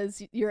marks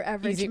as your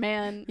average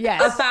man.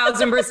 Yes,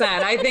 1,000%.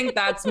 I think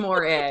that's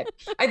more it.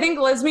 I think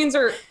lesbians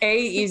are A,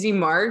 easy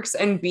marks,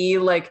 and B,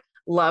 like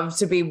love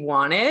to be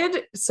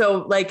wanted.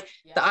 So like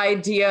the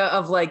idea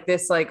of like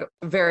this like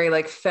very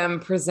like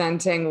femme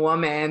presenting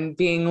woman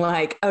being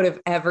like, out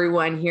of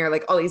everyone here,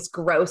 like all these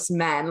gross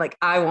men, like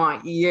I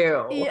want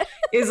you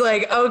is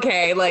like,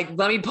 okay, like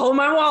let me pull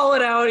my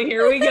wallet out and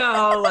here we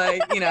go.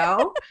 Like, you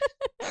know?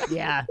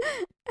 Yeah.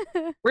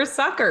 We're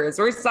suckers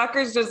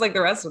just like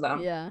the rest of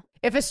them. Yeah.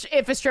 If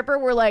a stripper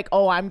were like,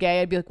 oh, I'm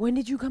gay, I'd be like, when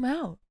did you come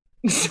out?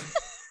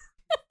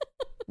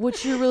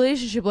 What's your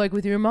relationship like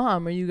with your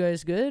mom? Are you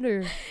guys good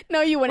or?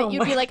 No, you wouldn't.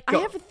 You'd be like, God.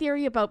 I have a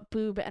theory about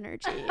boob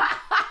energy.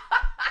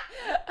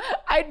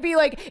 I'd be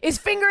like, is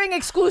fingering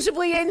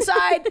exclusively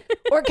inside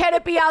or can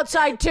it be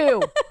outside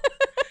too?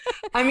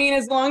 I mean,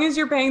 as long as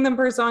you're paying them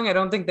per song, I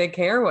don't think they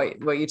care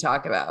what you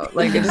talk about.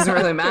 Like, it doesn't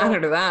really matter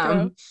to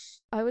them.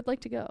 I would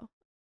like to go.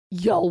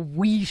 Yo,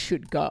 we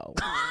should go.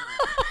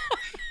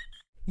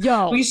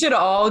 Yo, We should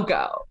all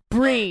go.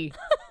 Brie.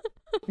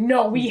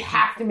 No, we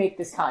have to make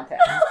this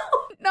content.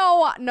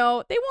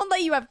 No, they won't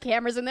let you have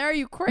cameras in there. Are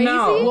you crazy?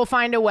 No. We'll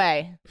find a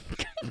way.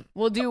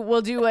 We'll do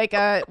like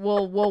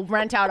we'll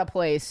rent out a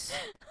place.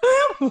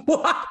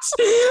 What?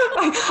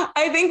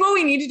 I think what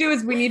we need to do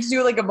is we need to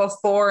do like a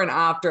before and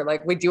after.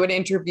 Like we do an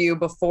interview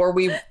before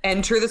we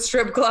enter the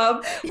strip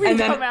club and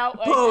then come out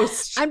like-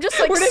 post. I'm just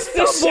like We're just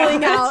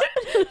stumbling shot.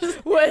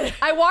 out.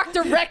 I walked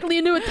directly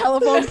into a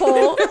telephone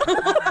pole.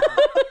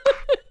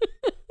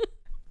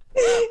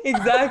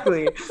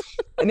 Exactly.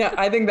 No,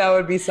 I think that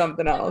would be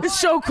something else. It's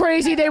so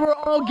crazy they were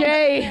all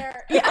gay.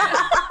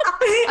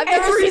 I've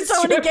never Every seen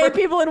so many gay stripper.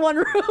 people in one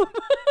room.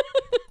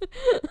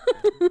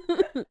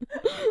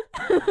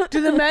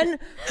 Do the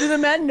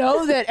men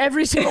know that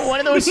every single one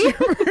of those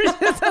strippers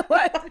is a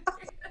lesbian?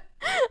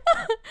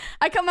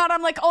 I come out,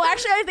 I'm like, oh,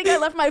 actually, I think I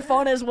left my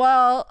phone as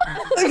well.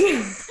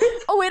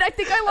 Oh, wait, I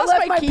think I lost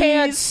left my keys.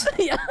 pants.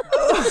 Yeah.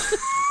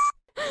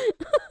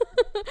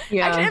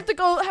 Yeah. Actually, I have to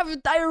go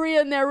have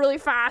diarrhea in there really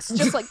fast.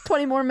 Just like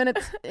 20 more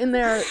minutes in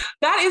there.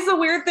 That is the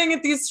weird thing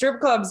at these strip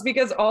clubs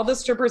because all the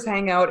strippers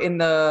hang out in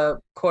the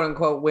quote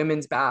unquote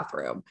women's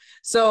bathroom.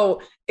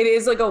 So it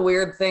is like a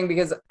weird thing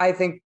because I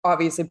think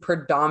obviously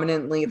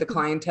predominantly the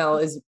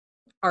clientele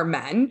are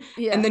men.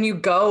 Yeah. And then you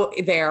go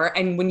there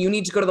and when you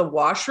need to go to the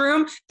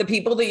washroom, the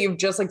people that you've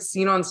just like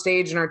seen on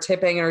stage and are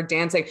tipping and are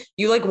dancing,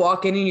 you like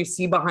walk in and you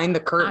see behind the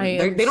curtain.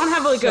 They don't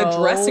have like a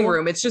dressing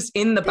room. It's just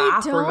in the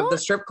bathroom of the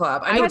strip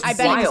club. I know it's I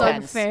bet it wild.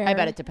 depends. Unfair. I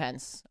bet it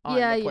depends on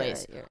Yeah, the yeah,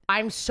 place. yeah.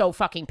 I'm so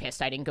fucking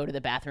pissed I didn't go to the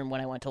bathroom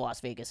when I went to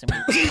Las Vegas. And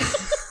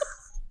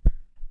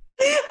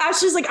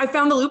Ashley's like, I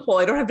found the loophole.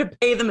 I don't have to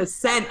pay them a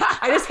cent.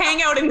 I just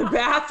hang out in the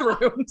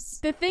bathrooms.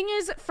 The thing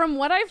is, from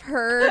what I've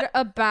heard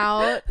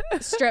about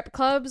strip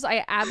clubs,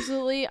 I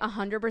absolutely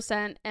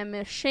 100% am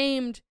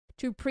ashamed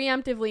to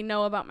preemptively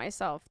know about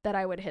myself that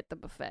I would hit the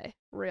buffet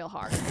real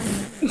hard.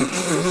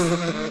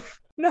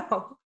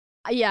 No.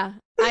 Yeah,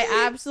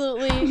 I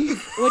absolutely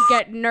would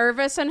get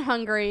nervous and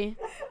hungry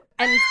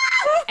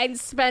and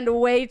spend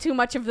way too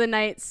much of the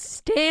night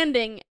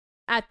standing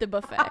at the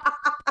buffet.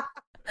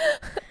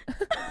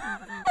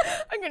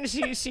 I'm gonna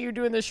see you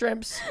doing the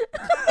shrimps.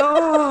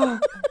 Oh.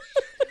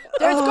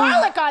 There's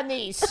garlic on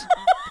these.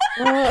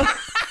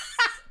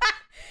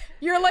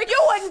 You're like,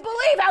 You wouldn't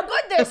believe how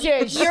good this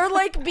is. you're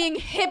like being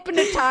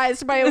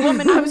hypnoptized by a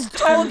woman who's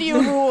told you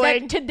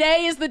that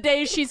today is the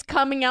day she's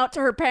coming out to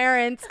her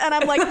parents. And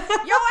I'm like, yo,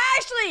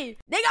 Ashley,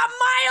 they got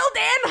mild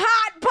and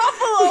hot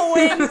buffalo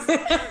wings.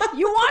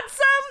 You want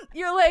some?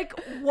 You're like,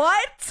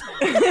 what?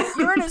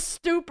 You're in a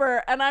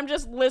stupor. And I'm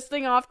just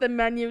listing off the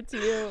menu to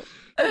you.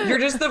 You're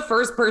just the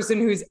first person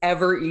who's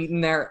ever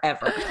eaten there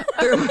ever.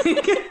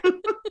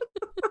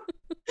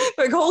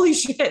 They're like, holy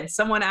shit,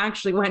 someone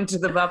actually went to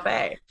the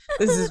buffet.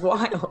 This is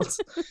wild.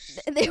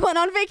 They went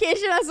on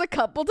vacation as a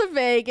couple to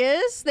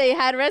Vegas. They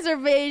had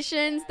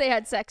reservations. They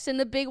had sex in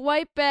the big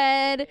white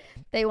bed.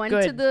 They went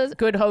to the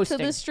good hosting.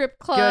 to the strip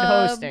club. Good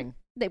hosting.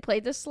 They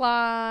played the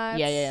slots.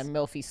 Yeah.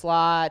 Milfy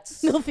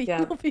slots.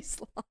 Milfy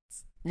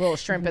slots. Little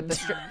shrimp at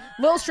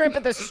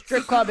the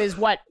strip club is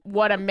what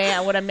a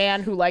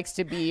man who likes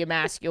to be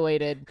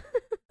emasculated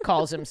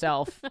calls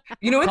himself.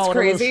 You know what's Call it a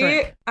little crazy?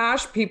 shrimp.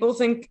 Ash, people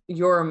think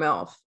you're a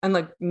MILF. And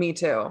like me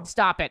too.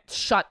 Stop it.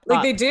 Shut Like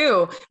up. they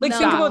do. Like No.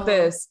 think about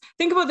this.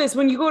 Think about this.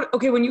 When you go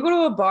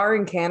to a bar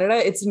in Canada,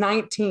 it's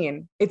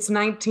 19. It's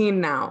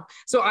 19 now.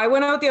 So I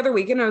went out the other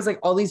weekend and I was like,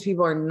 all these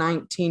people are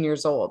 19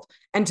 years old.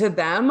 And to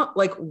them,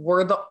 like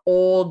we're the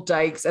old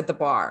dykes at the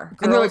bar.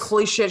 And they're like, Girls-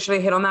 holy shit, should I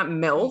hit on that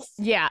MILF?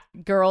 Yeah,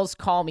 girls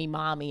call me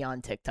mommy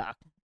on TikTok.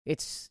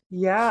 It's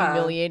Yeah.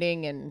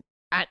 humiliating and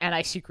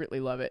I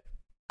secretly love it.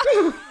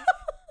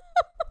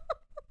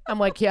 I'm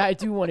like, yeah, I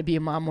do want to be a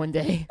mom one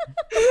day.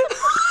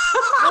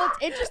 Well,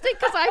 it's interesting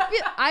because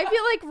I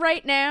feel like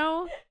right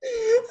now.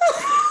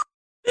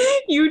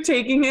 You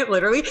taking it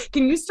literally.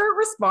 Can you start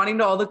responding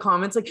to all the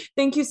comments? Like,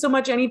 thank you so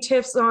much. Any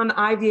tips on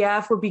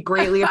IVF would be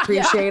greatly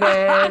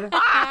appreciated.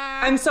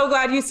 I'm so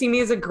glad you see me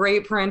as a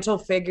great parental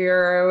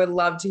figure. I would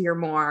love to hear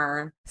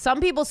more. Some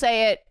people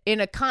say it in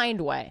a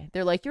kind way.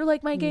 They're like, you're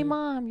like my gay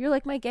mom. You're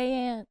like my gay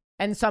aunt.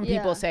 And some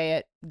people Yeah. say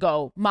it,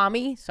 go,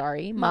 mommy,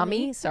 sorry,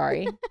 mommy,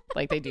 sorry.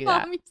 Like they do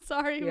that. Mommy,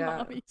 sorry, Yeah.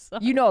 mommy,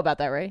 sorry. You know about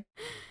that, right?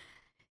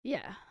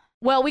 Yeah.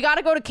 Well, we got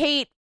to go to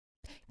Kate.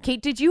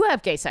 Kate, did you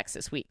have gay sex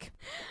this week?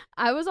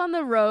 I was on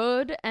the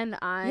road and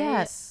I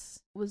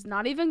Yes. was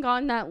not even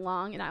gone that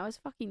long and I was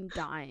fucking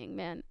dying,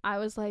 man. I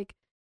was like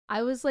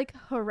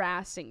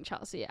harassing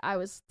Chelsea. I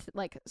was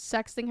like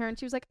sexting her and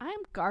she was like, I'm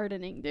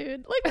gardening,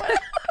 dude. Like,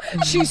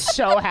 what? She's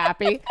so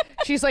happy.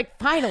 She's like,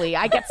 finally,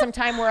 I get some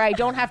time where I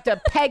don't have to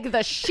peg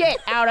the shit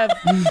out of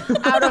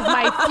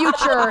my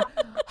future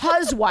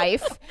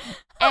huswife.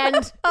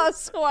 And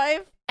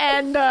Housewife.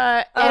 and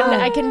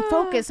I can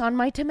focus on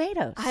my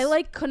tomatoes. I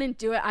like couldn't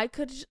do it.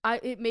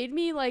 It made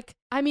me like,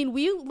 I mean,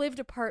 we lived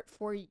apart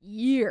for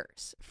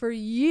years,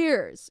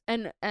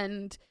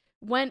 and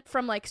went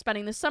from like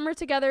spending the summer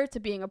together to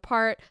being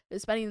apart,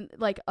 spending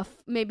like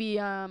we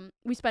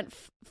spent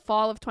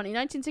fall of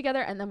 2019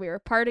 together, and then we were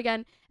apart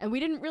again, and we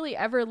didn't really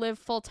ever live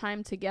full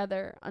time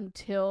together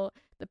until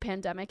the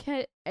pandemic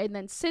hit. And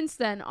then since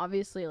then,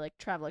 obviously, like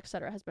travel,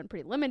 etc., has been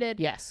pretty limited.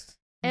 Yes,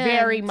 And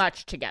very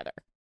much together.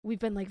 we've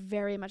been like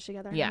very much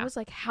together. And Yeah. I was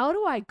like, how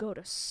do I go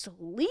to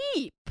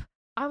sleep?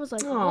 I was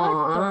like, what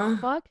Aw. the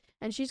fuck?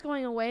 And she's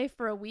going away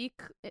for a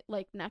week,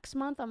 like next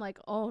month. I'm like,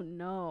 oh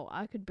no,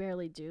 I could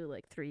barely do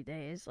like 3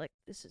 days. Like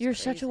this is You're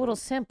such a crazy. little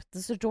simp.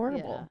 This is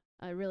adorable.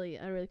 Yeah, I really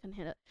couldn't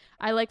hit it.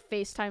 I like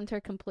FaceTimed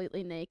her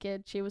completely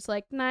naked. She was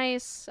like,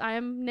 nice,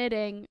 I'm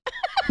knitting.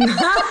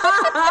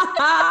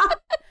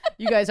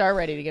 You guys are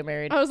ready to get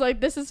married. I was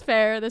like, this is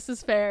fair.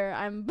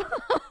 I'm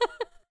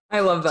I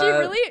love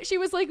that. she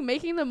was like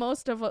making the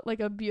most of like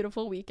a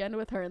beautiful weekend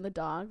with her and the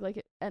dog, like,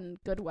 and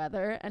good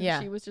weather, and Yeah.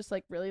 she was just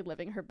like really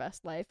living her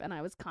best life, and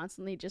I was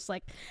constantly just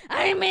like,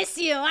 I miss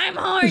you, I'm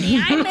horny,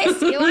 I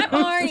miss you, I'm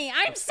horny,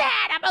 I'm sad,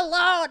 I'm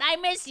alone, I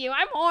miss you,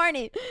 I'm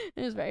horny.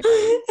 It was very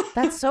funny.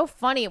 That's so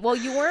funny. Well,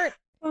 you were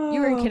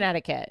in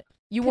Connecticut.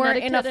 You weren't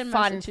in Connecticut a and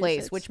fun place,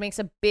 Massachusetts. which makes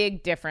a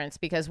big difference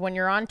because when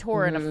you're on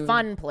tour in a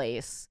fun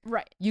place,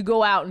 Right. you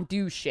go out and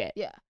do shit.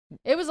 Yeah.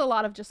 It was a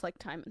lot of just like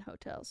time in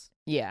hotels.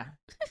 Yeah.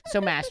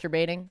 So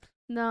masturbating?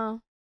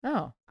 No.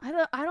 Oh. I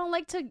don't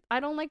like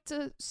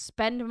to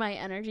spend my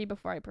energy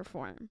before I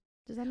perform.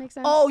 Does that make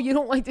sense? Oh, you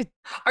don't like to.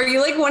 Are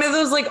you like one of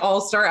those like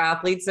all-star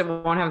athletes that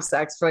won't have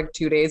sex for like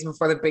 2 days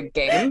before the big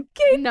game?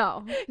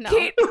 no.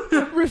 Kate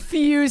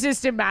refuses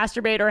to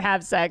masturbate or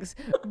have sex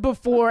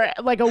before,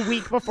 like a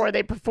week before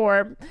they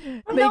perform.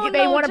 They want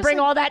to just bring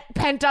like- all that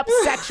pent up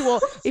sexual.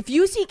 If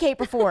you see Kate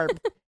perform,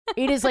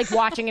 it is like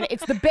watching it.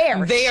 It's the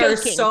bear. They are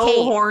shaking so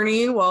Kate.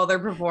 horny while they're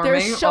performing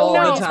They're so all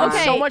no, the time.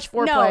 okay. So much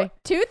foreplay. No,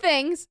 two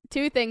things.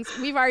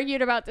 We've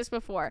argued about this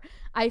before.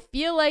 I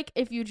feel like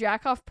if you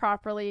jack off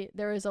properly,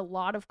 there is a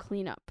lot of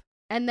cleanup.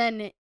 And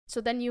then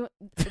you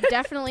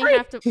definitely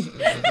have to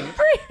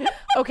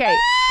Okay.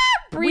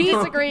 Bree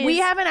disagrees. We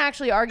haven't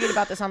actually argued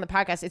about this on the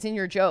podcast. It's in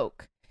your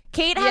joke.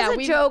 Kate has yeah, a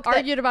we've joke that,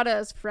 argued about it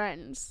as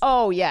friends.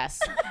 oh,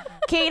 yes.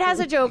 Kate has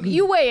a joke.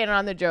 You weigh in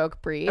on the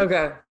joke, Bree.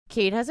 Okay.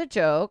 Kate has a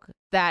joke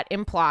that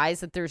implies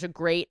that there's a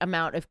great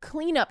amount of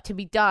cleanup to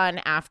be done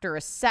after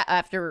a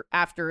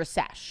after a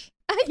sesh.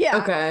 yeah.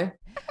 Okay.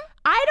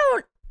 I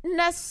don't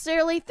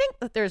necessarily think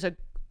that there's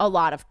a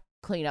lot of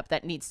cleanup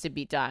that needs to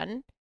be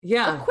done.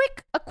 Yeah. A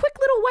quick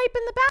little wipe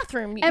in the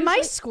bathroom. Am I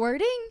Usually-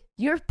 squirting?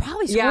 You're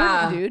probably squirting,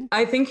 Yeah, dude.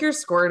 I think you're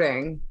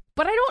squirting.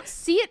 But I don't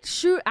see it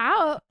shoot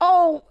out.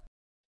 Oh,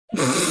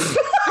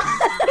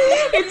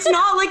 It's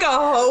not like a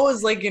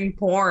hose like in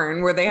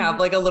porn where they have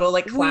like a little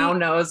like clown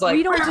nose like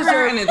we don't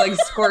deserve- and it like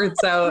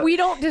squirts out. we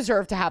don't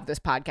deserve to have this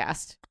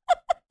podcast.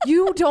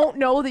 You don't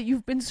know that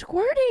you've been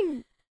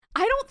squirting.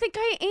 I don't think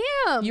I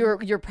am.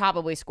 You're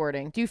probably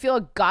squirting. Do you feel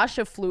a gush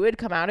of fluid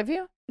come out of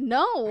you?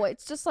 No,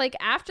 it's just like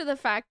after the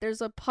fact,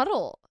 there's a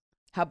puddle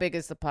How big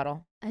is the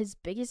puddle? as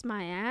big as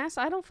my ass.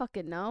 I don't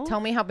fucking know.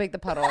 Tell me how big the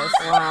puddle is.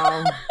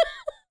 Wow.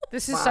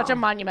 This is such a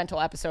monumental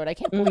episode. I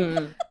can't believe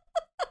Mhm.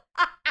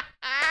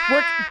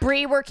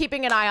 we're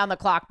keeping an eye on the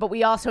clock, but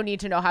we also need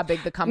to know how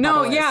big the cum No,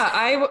 puddle is. yeah,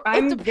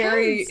 I'm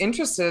very depends.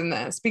 interested in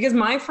this because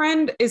my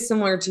friend is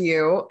similar to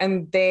you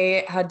and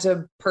they had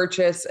to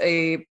purchase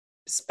a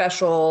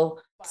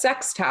special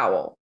sex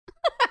towel.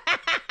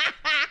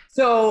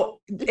 So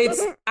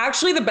it's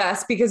actually the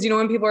best because, you know,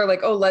 when people are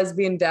like, oh,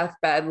 lesbian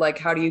deathbed, like,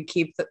 how do you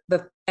keep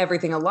the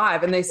everything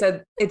alive? And they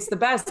said it's the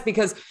best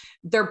because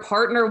their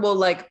partner will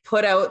like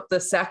put out the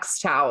sex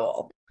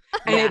towel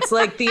and it's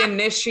like the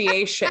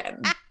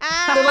initiation.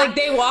 So like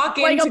they walk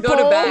in Like to a go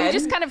to bowl? bed. You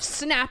just kind of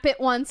snap it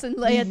once and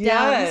lay it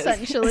down, Yes.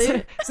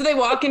 essentially. So they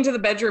walk into the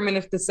bedroom and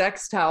if the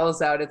sex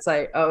towel's out, it's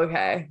like, oh,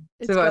 okay,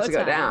 it's It's about go to go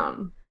time.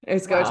 down.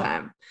 It's go Wow.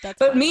 time. That's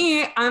But fine.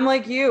 me, I'm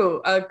like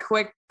you, a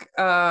quick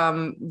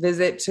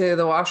visit to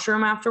the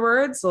washroom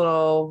afterwards, a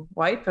little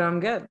wipe, and I'm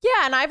good.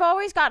 Yeah, and I've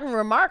always gotten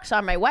remarks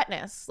on my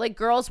wetness. Like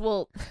girls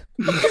will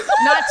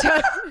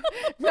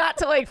not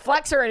to like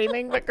flex or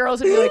anything, but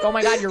girls will be like, "Oh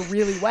my god, you're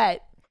really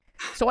wet."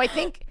 So I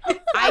think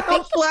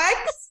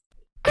flex.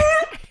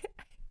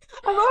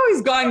 I've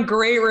always gotten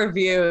great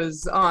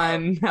reviews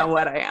on how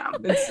wet I am.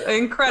 It's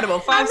incredible.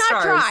 5 I'm not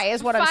stars. dry,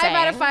 is what I'm 5 saying.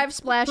 out of 5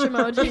 splash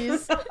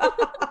emojis.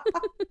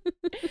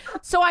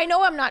 So I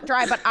know I'm not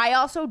dry, but I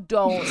also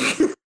don't.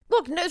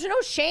 Look, there's no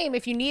shame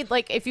if you need,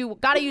 like, if you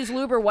got to use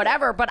lube or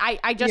whatever, but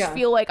I just Yeah.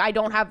 feel like I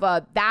don't have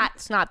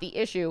that's not the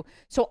issue.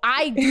 So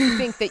I do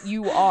think that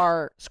you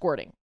are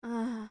squirting.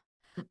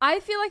 I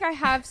feel like I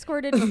have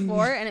squirted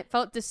before and it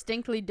felt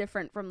distinctly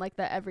different from like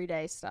the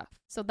everyday stuff.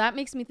 So that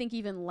makes me think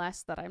even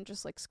less that I'm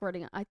just like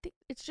squirting. I think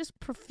it's just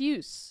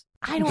profuse.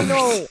 I don't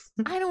know.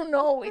 I don't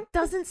know. It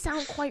doesn't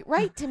sound quite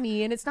right to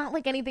me. And it's not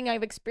like anything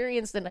I've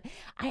experienced. And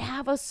I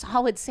have a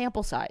solid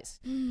sample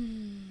size.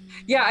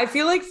 Yeah, I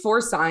feel like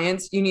for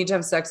science, you need to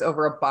have sex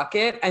over a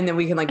bucket and then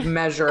we can like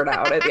measure it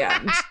out at the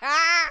end.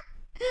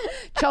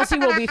 Chelsea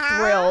will be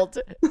thrilled.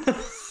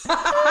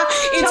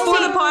 It's for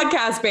the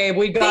podcast, babe.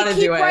 We got to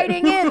do it. They keep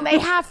writing in. They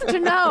have to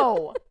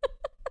know.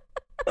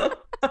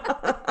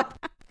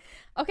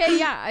 Okay,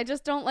 yeah, I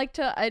just don't like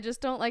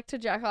to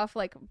jack off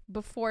like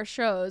before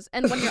shows.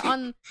 And when you're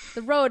on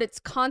the road, it's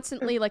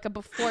constantly like a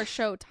before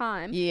show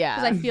time. Yeah.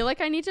 Because I feel like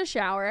I need to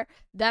shower.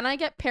 Then I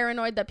get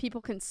paranoid that people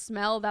can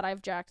smell that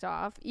I've jacked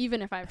off,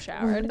 even if I've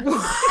showered.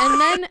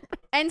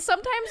 and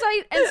sometimes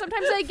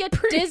I get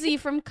dizzy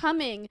from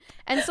coming.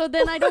 And so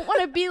then I don't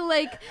want to be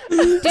like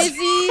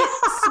dizzy,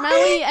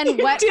 smelly,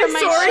 and wet from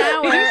my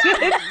shower.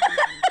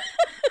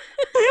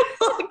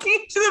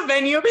 Walking to the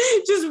venue,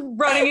 just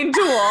running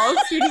into walls.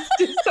 You're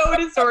just so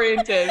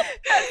disoriented.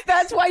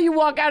 That's why you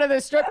walk out of the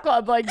strip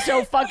club like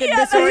so fucking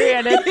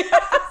disoriented.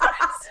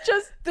 It's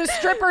just the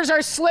strippers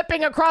are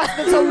slipping across.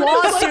 It's a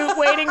lawsuit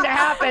waiting to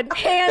happen.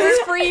 Hands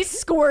free,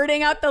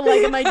 squirting out the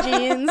leg of my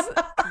jeans.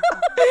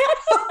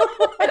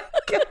 Oh my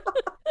God.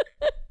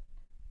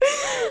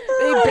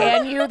 They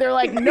ban you. They're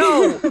like,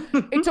 no,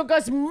 it took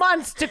us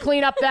months to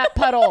clean up that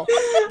puddle.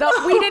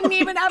 We didn't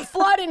even have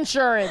flood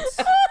insurance.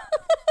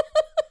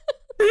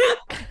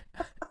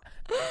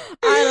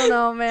 I don't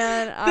know,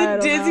 man.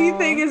 The dizzy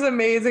thing is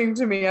amazing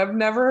to me. I've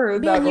never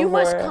heard that before. You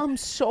must come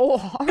so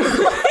hard.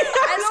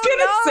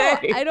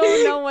 I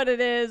don't know what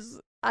it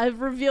is. I've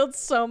revealed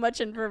so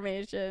much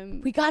information.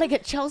 We got to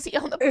get Chelsea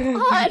on the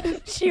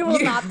pod. She will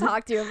not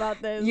talk to you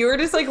about this. You were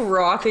just like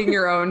rocking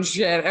your own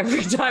shit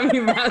every time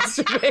you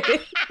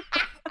masturbate.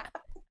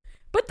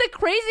 But the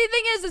crazy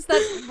thing is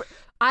that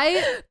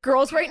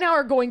girls right now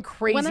are going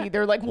crazy.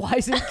 They're like, why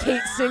isn't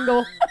Kate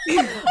single?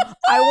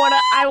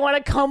 I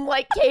wanna come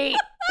like Kate.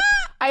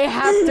 I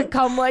have to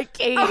come like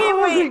Kate. Okay,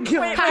 wait.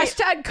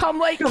 Hashtag come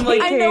like Kate.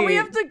 Like I know Kate. we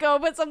have to go,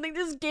 but something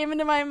just came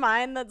into my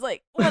mind that's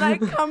like, when I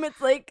come,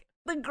 it's like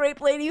the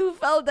grape lady who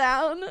fell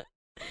down.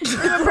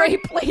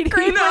 Grape lady.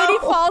 Grape lady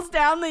falls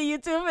down the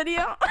YouTube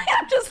video.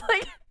 I'm just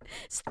like,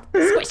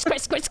 squish,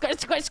 squish, squish, squish,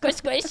 squish, squish,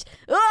 squish.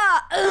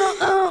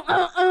 Ow,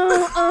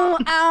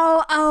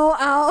 ow, ow,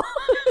 ow.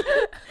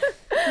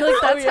 Like,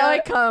 that's how I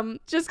come.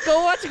 Just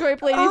go watch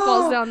Grape Lady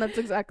Falls Down. That's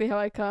exactly how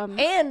I come.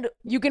 And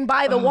you can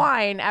buy the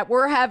wine at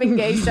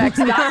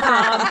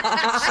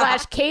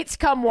we'rehavinggaysex.com/Kate's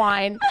Come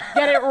Wine.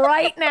 Get it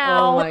right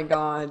now. Oh my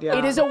God, yeah.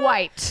 It is a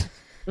white.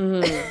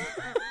 Mm-hmm.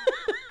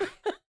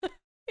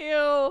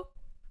 Ew.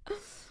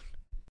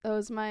 That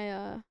was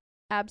my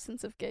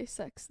absence of gay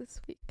sex this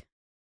week.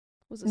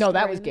 No,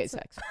 that was gay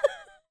sex.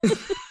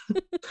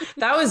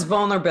 That was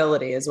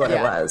vulnerability is what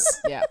it was.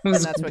 Yeah, and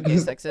that's what gay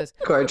sex is.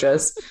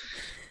 Gorgeous.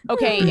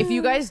 Okay, if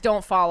you guys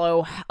don't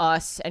follow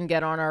us and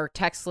get on our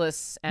text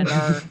lists and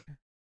our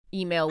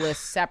email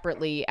lists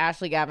separately,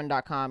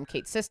 ashleygavin.com,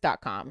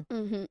 katesis.com,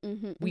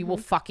 we will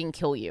fucking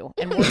kill you.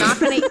 And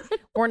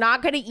we're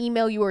not gonna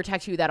email you or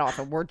text you that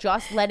often. We're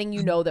just letting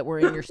you know that we're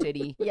in your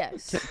city.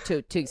 Yes.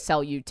 To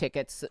sell you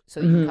tickets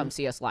so that you can come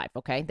see us live.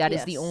 Okay, that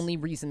is the only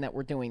reason that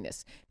we're doing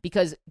this.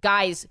 Because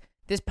guys,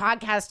 this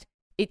podcast,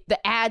 the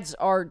ads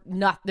are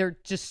not. They're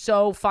just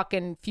so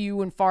fucking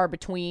few and far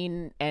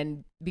between,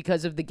 and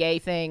because of the gay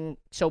thing.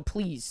 So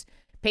please,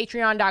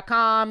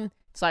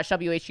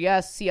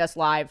 patreon.com/WHGS, see us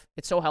live.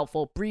 It's so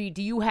helpful. Bree,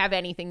 do you have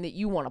anything that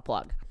you want to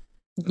plug?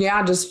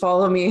 Yeah, just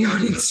follow me on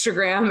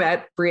Instagram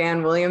at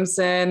Brianne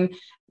Williamson.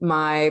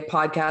 My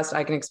podcast,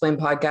 I Can Explain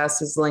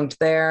Podcast, is linked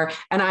there.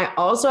 And I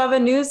also have a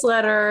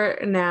newsletter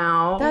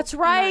now. That's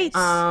right.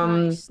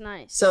 Nice.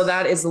 So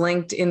that is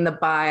linked in the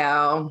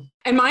bio.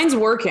 And mine's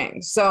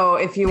working. So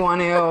if you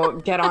want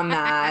to get on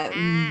that,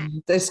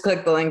 just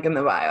click the link in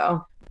the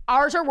bio.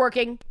 Ours are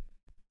working.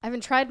 I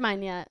haven't tried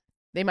mine yet.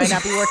 They might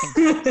not be working.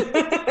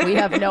 We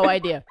have no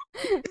idea.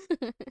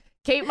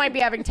 Kate might be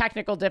having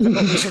technical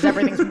difficulties because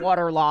everything's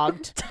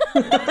waterlogged.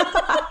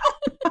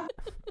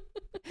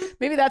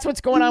 Maybe that's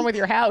what's going on with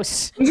your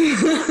house.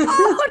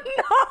 Oh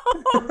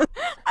no!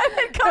 I've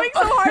been coming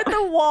so hard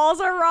the walls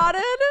are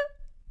rotted.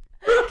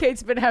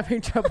 Kate's been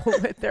having trouble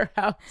with their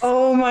house.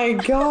 Oh my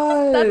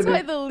God. That's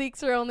why the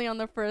leaks are only on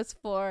the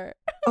first floor.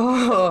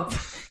 Oh.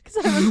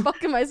 Because I've been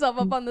fucking myself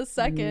up on the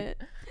second.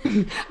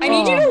 I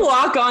need you to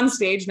walk on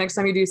stage next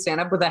time you do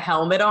stand up with a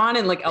helmet on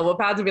and like elbow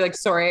pads and be like,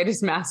 sorry, I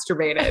just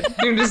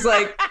masturbated. You're just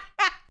like,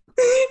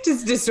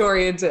 just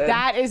disoriented.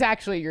 That is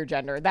actually your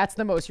gender. That's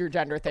the most your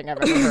gender thing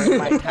I've ever heard in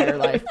my entire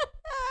life.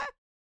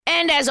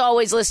 And as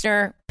always,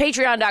 listener,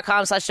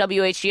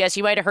 patreon.com/WHGS.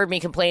 You might have heard me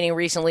complaining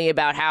recently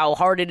about how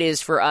hard it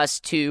is for us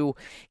to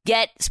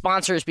get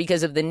sponsors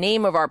because of the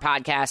name of our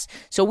podcast.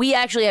 So we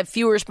actually have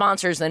fewer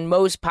sponsors than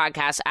most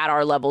podcasts at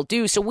our level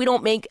do. So we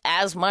don't make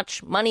as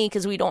much money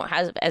because we don't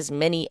have as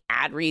many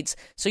ad reads.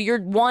 So your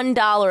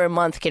 $1 a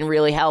month can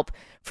really help.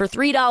 For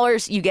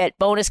 $3, you get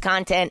bonus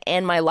content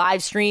and my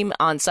live stream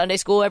on Sunday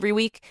School every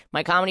week,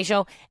 my comedy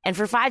show. And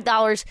for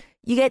 $5,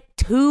 you get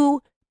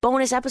 2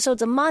 bonus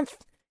episodes a month.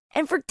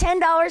 And for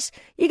 $10,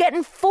 you're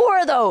getting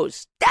 4 of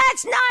those.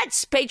 That's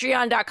nuts.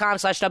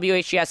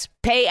 Patreon.com/WHGS.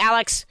 Pay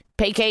Alex.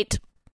 Pay Kate.